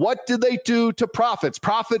list. What did they do to prophets?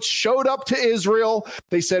 Prophets showed up to Israel.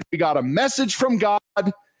 They said, we got a message from God.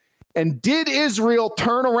 And did Israel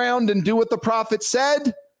turn around and do what the prophet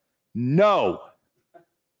said? No.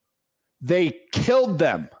 They killed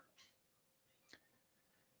them.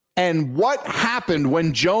 And what happened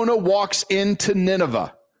when Jonah walks into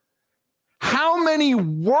Nineveh? How many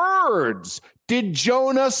words did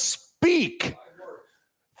Jonah speak?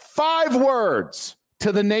 5 words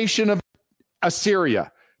to the nation of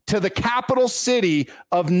Assyria, to the capital city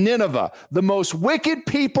of Nineveh, the most wicked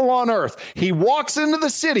people on earth. He walks into the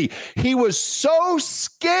city. He was so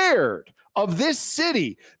scared of this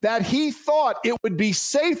city that he thought it would be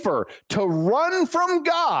safer to run from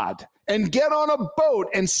God and get on a boat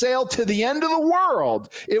and sail to the end of the world.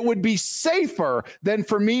 It would be safer than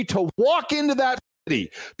for me to walk into that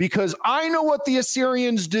city, because I know what the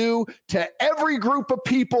Assyrians do to every group of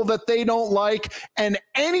people that they don't like. And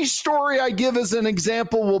any story I give as an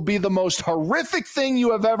example will be the most horrific thing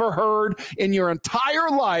you have ever heard in your entire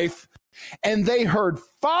life. And they heard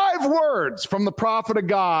 5 words from the prophet of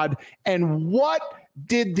God. And what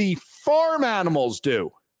did the farm animals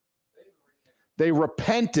do? They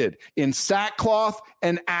repented in sackcloth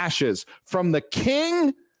and ashes. From the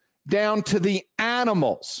king down to the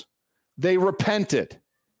animals, they repented.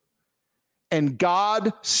 And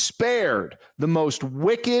God spared the most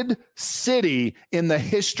wicked city in the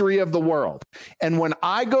history of the world. And when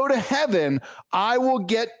I go to heaven, I will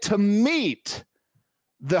get to meet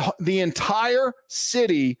the entire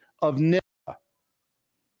city of Nineveh.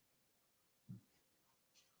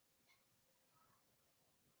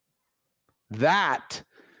 That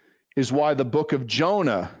is why the book of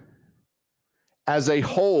Jonah as a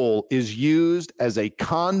whole is used as a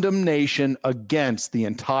condemnation against the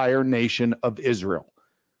entire nation of Israel.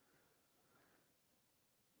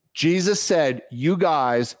 Jesus said, you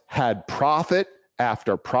guys had prophet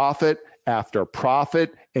after prophet after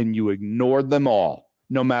prophet, and you ignored them all.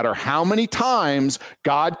 No matter how many times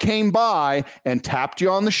God came by and tapped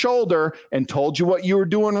you on the shoulder and told you what you were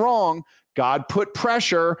doing wrong, God put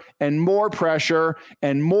pressure and more pressure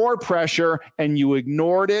and more pressure, and you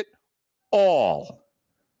ignored it all.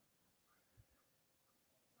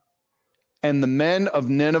 And the men of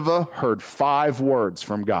Nineveh heard 5 words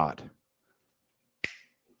from God,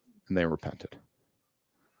 and they repented.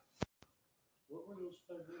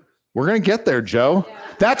 We're going to get there, Joe.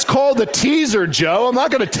 That's called a teaser, Joe. I'm not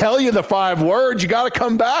going to tell you the 5 words. You got to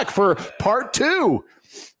come back for part 2.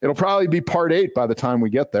 It'll probably be part 8 by the time we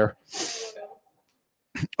get there.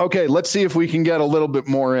 Okay, let's see if we can get a little bit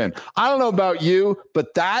more in. I don't know about you,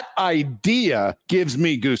 but that idea gives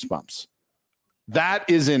me goosebumps. That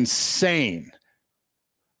is insane.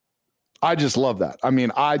 I just love that. I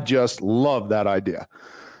mean, I just love that idea.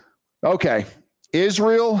 Okay,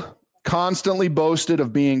 Israel constantly boasted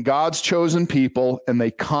of being God's chosen people, and they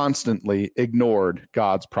constantly ignored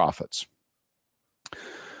God's prophets.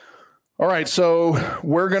 All right, so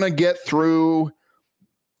we're going to get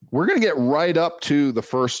right up to the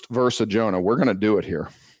first verse of Jonah. We're going to do it here.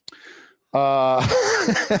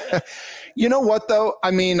 You know what, though? I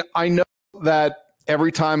mean, I know that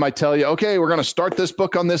every time I tell you, okay, we're going to start this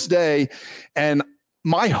book on this day, and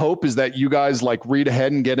my hope is that you guys like read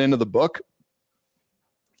ahead and get into the book.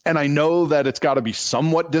 And I know that it's got to be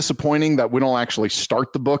somewhat disappointing that we don't actually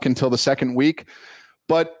start the book until the second week,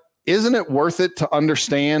 but isn't it worth it to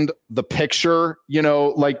understand the picture? You know,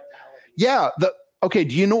 like, yeah, okay,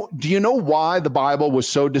 do you know why the Bible was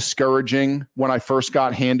so discouraging when I first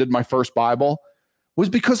got handed my first Bible? It was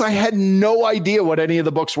because I had no idea what any of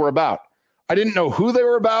the books were about. I didn't know who they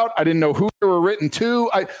were about. I didn't know who they were written to.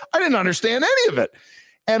 I didn't understand any of it.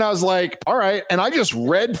 And I was like, all right. And I just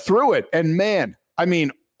read through it. And man, I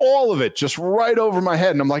mean, all of it just right over my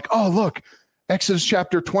head. And I'm like, oh, look, Exodus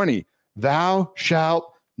chapter 20, thou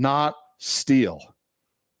shalt not steal.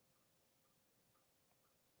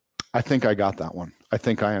 I think I got that one. I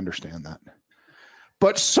think I understand that.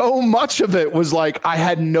 But so much of it was like I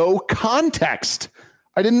had no context.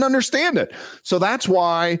 I didn't understand it. So that's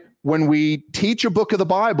why when we teach a book of the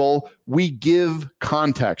Bible, we give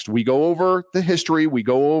context. We go over the history. We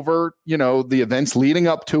go over, the events leading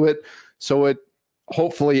up to it. So it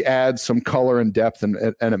hopefully adds some color and depth, and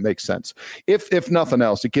it makes sense. If nothing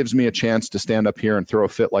else, it gives me a chance to stand up here and throw a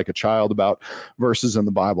fit like a child about verses in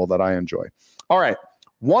the Bible that I enjoy. All right.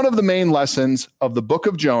 One of the main lessons of the book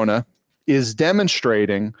of Jonah is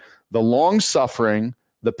demonstrating the long suffering,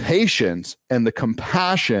 the patience, and the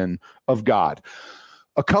compassion of God.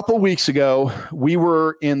 A couple weeks ago, we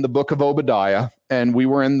were in the book of Obadiah, and we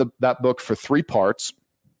were in that book for 3 parts.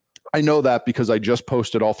 I know that because I just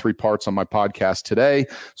posted all 3 parts on my podcast today.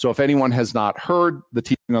 So if anyone has not heard the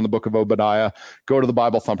teaching on the book of Obadiah, go to the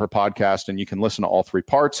Bible Thumper podcast and you can listen to all 3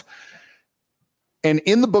 parts. And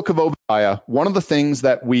in the book of Obadiah, one of the things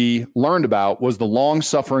that we learned about was the long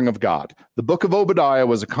suffering of God. The book of Obadiah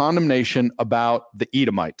was a condemnation about the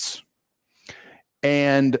Edomites.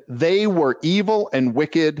 And they were evil and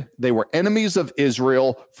wicked. They were enemies of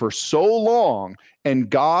Israel for so long,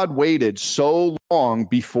 and God waited so long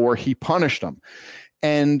before he punished them.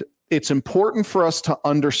 And it's important for us to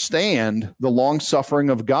understand the long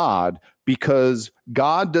suffering of God, because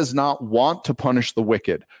God does not want to punish the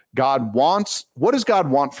wicked. What does God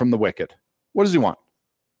want from the wicked? What does he want?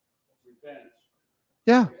 Repentance.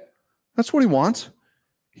 Yeah, that's what he wants.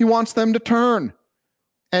 He wants them to turn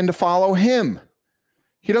and to follow him.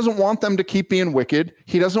 He doesn't want them to keep being wicked.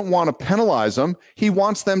 He doesn't want to penalize them. He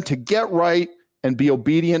wants them to get right and be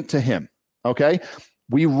obedient to him. Okay?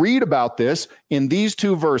 We read about this in these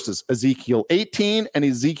 2 verses, Ezekiel 18 and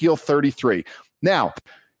Ezekiel 33. Now,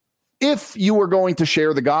 if you were going to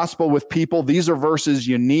share the gospel with people, these are verses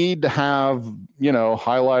you need to have,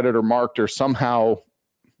 highlighted or marked or somehow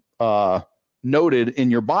noted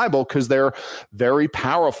in your Bible, because they're very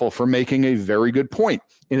powerful for making a very good point.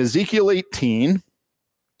 In Ezekiel 18,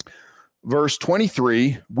 verse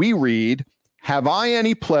 23, we read, "Have I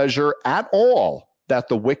any pleasure at all that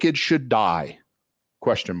the wicked should die?" ?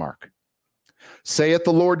 "Saith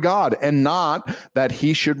the Lord God, and not that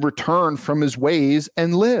he should return from his ways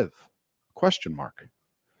and live?" ?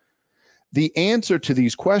 The answer to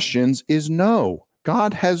these questions is no.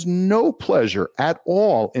 God has no pleasure at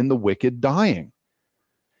all in the wicked dying.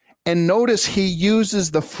 And notice he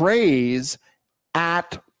uses the phrase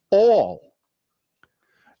at all.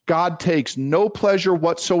 God takes no pleasure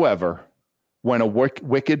whatsoever when a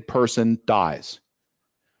wicked person dies.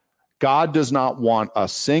 God does not want a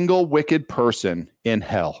single wicked person in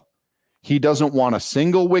hell. He doesn't want a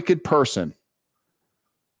single wicked person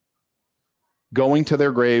going to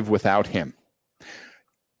their grave without him.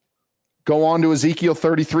 Go on to Ezekiel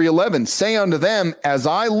 33:11. Say unto them, as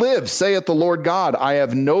I live, saith the Lord God, I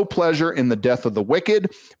have no pleasure in the death of the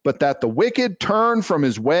wicked, but that the wicked turn from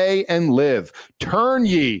his way and live. Turn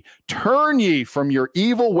ye from your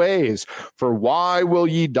evil ways, for why will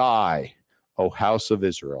ye die, O house of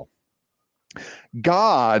Israel?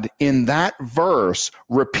 God, in that verse,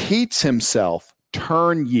 repeats himself,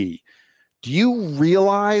 turn ye. Do you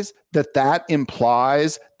realize that that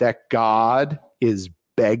implies that God is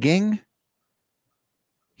begging?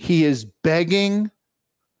 He is begging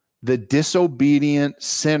the disobedient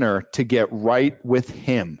sinner to get right with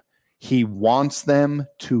him. He wants them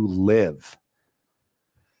to live.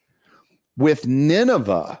 With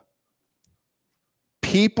Nineveh,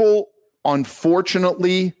 people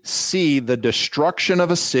unfortunately see the destruction of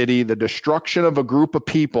a city, the destruction of a group of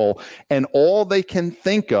people, and all they can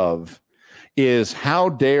think of is, how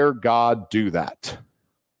dare God do that?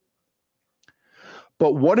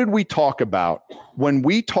 But what did we talk about? When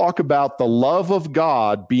we talk about the love of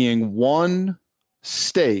God being one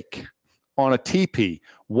stake on a teepee,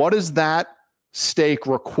 what does that stake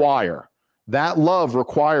require? That love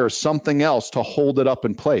requires something else to hold it up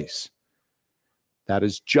in place. That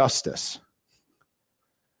is justice.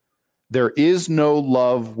 There is no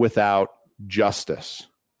love without justice.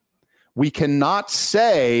 We cannot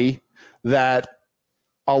say that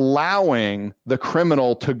allowing the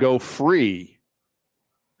criminal to go free,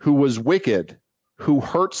 who was wicked, who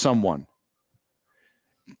hurt someone,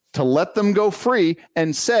 to let them go free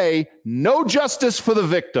and say, no justice for the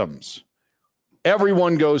victims.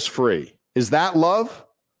 Everyone goes free. Is that love?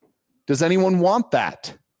 Does anyone want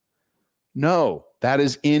that? No, that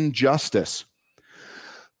is injustice.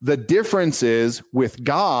 The difference is, with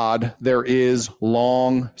God, there is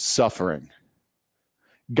long suffering.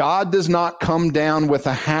 God does not come down with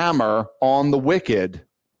a hammer on the wicked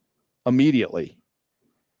immediately.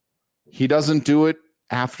 He doesn't do it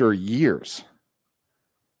after years.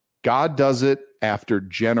 God does it after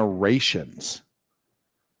generations.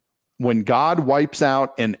 When God wipes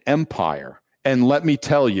out an empire, and let me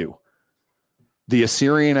tell you, the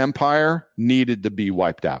Assyrian Empire needed to be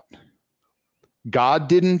wiped out. God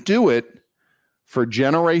didn't do it for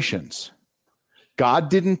generations. God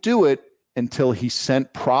didn't do it until he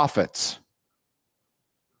sent prophets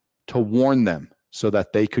to warn them so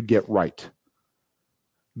that they could get right.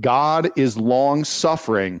 God is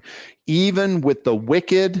long-suffering, even with the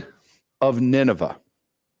wicked of Nineveh.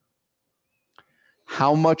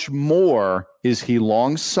 How much more is he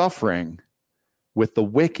long-suffering with the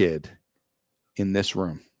wicked in this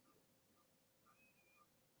room?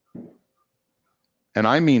 And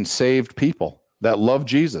I mean saved people that love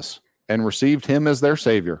Jesus and received him as their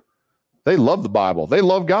Savior. They love the Bible. They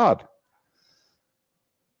love God.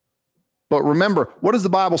 But remember, what does the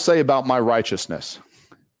Bible say about my righteousness?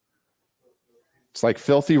 It's like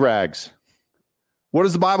filthy rags. What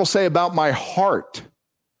does the Bible say about my heart?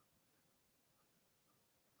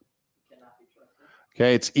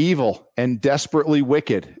 Okay, it's evil and desperately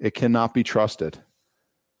wicked. It cannot be trusted.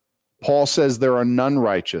 Paul says there are none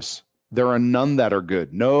righteous. There are none that are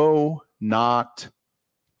good. No, not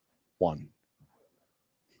one.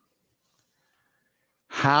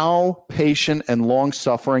 How patient and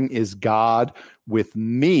long-suffering is God with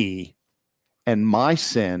me and my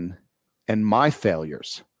sin and my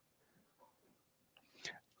failures?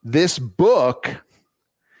 This book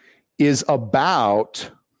is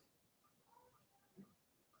about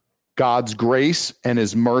God's grace and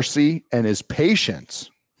his mercy and his patience.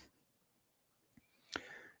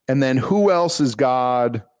 And then who else is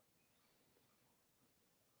God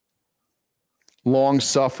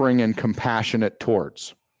long-suffering and compassionate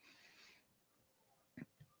towards?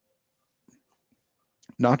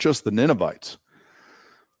 Not just the Ninevites,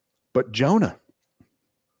 but Jonah.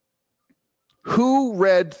 Who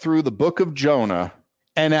read through the book of Jonah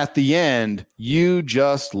and at the end, you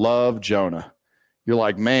just love Jonah? You're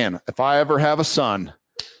like, man, if I ever have a son,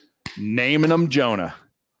 naming him Jonah.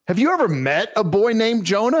 Have you ever met a boy named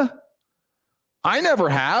Jonah? I never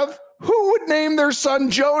have. Who would name their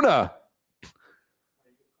son Jonah?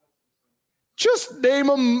 Just name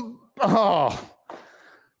him,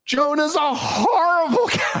 Jonah's a horrible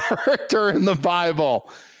character in the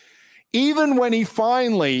Bible. Even when he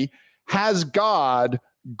finally has God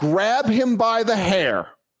grab him by the hair,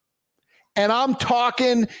 and I'm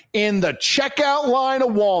talking in the checkout line of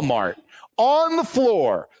Walmart, on the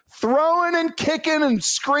floor, throwing and kicking and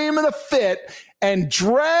screaming a fit, and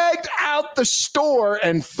dragged out the store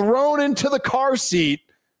and thrown into the car seat.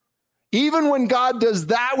 Even when God does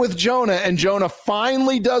that with Jonah, and Jonah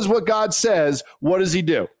finally does what God says, what does he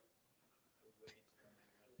do?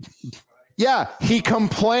 Yeah, he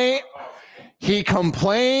complains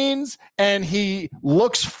and he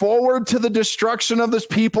looks forward to the destruction of this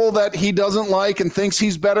people that he doesn't like and thinks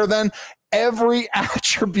he's better than. Every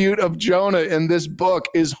attribute of Jonah in this book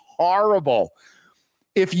is horrible.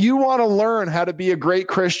 If you want to learn how to be a great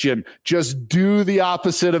Christian, just do the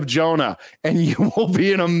opposite of Jonah and you will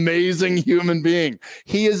be an amazing human being.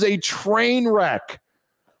 He is a train wreck.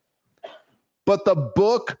 But the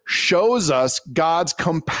book shows us God's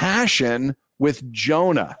compassion with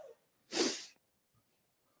Jonah.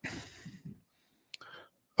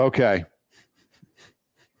 Okay.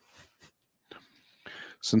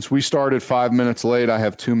 Since we started 5 minutes late, I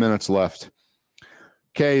have 2 minutes left.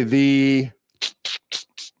 Okay, the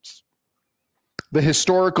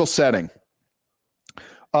historical setting.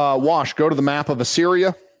 Wash, go to the map of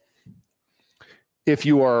Assyria. If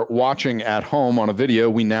you are watching at home on a video,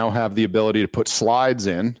 we now have the ability to put slides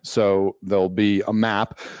in, so there'll be a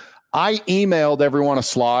map. I emailed everyone a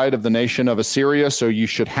slide of the nation of Assyria, so you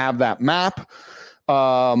should have that map.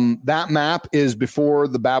 That map is before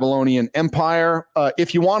the Babylonian Empire.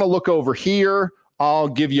 If you want to look over here, I'll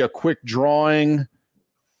give you a quick drawing.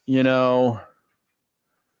 You know,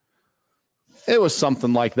 it was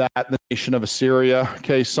something like that, the nation of Assyria.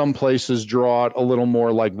 Okay, some places draw it a little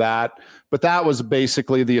more like that, but that was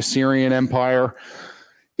basically the Assyrian Empire.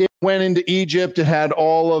 It went into Egypt. It had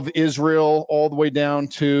all of Israel all the way down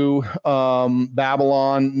to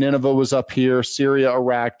Babylon. Nineveh was up here, Syria,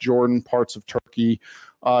 Iraq, Jordan, parts of Turkey.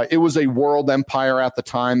 It was a world empire at the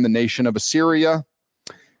time, the nation of Assyria.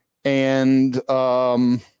 And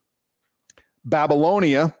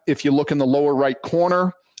Babylonia, if you look in the lower right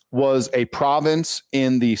corner, was a province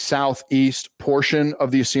in the southeast portion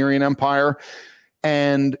of the Assyrian Empire.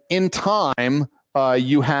 And in time,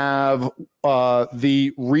 you have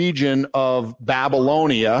the region of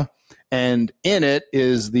Babylonia, and in it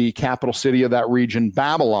is the capital city of that region,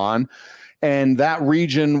 Babylon. And that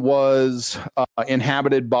region was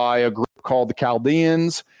inhabited by a group called the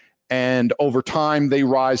Chaldeans. And over time, they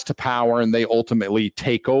rise to power and they ultimately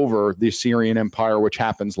take over the Assyrian Empire, which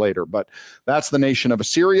happens later. But that's the nation of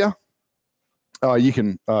Assyria. You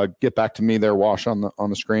can get back to me there, Wash, on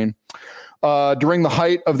the screen. During the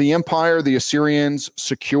height of the empire, the Assyrians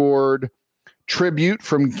secured tribute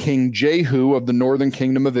from King Jehu of the northern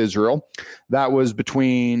kingdom of Israel. That was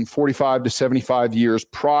between 45 to 75 years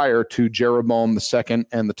prior to Jeroboam II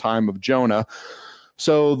and the time of Jonah.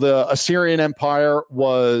 So the Assyrian Empire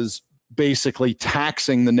was basically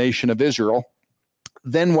taxing the nation of Israel.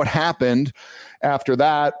 Then what happened after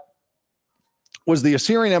that was the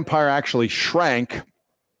Assyrian Empire actually shrank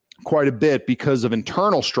quite a bit because of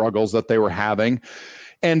internal struggles that they were having.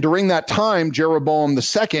 And during that time, Jeroboam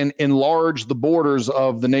II enlarged the borders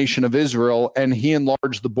of the nation of Israel, and he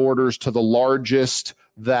enlarged the borders to the largest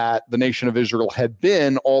that the nation of Israel had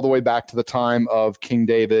been all the way back to the time of King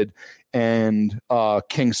David and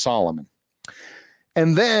King Solomon.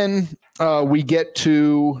 And then we get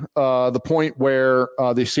to the point where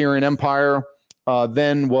the Assyrian Empire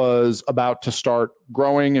then was about to start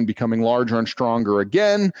growing and becoming larger and stronger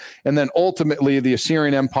again. And then ultimately the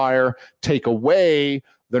Assyrian Empire take away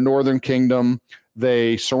the northern kingdom.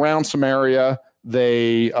 They surround Samaria.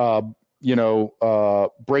 They,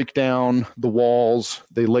 break down the walls.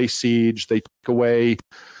 They lay siege. They take away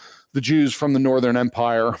the Jews from the northern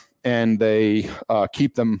empire, and they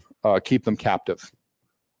keep them captive.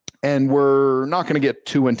 And we're not going to get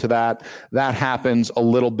too into that. That happens a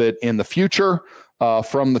little bit in the future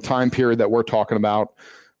from the time period that we're talking about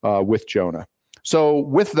with Jonah. So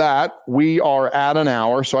with that, we are at an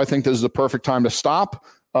hour. So I think this is a perfect time to stop.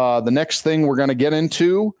 The next thing we're going to get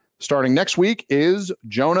into starting next week is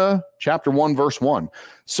Jonah chapter 1, verse 1.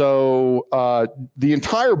 So the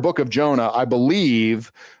entire book of Jonah, I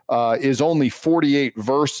believe, is only 48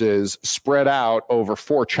 verses spread out over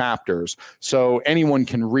 4 chapters. So anyone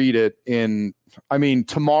can read it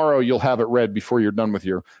tomorrow you'll have it read before you're done with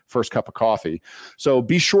your first cup of coffee. So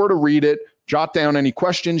be sure to read it. Jot down any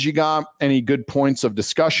questions you got, any good points of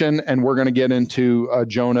discussion, and we're going to get into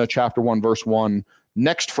Jonah chapter 1, verse 1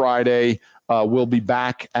 next Friday. We'll be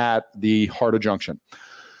back at the Heart of Junction.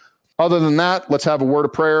 Other than that, let's have a word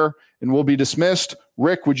of prayer and we'll be dismissed.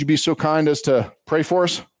 Rick, would you be so kind as to pray for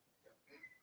us?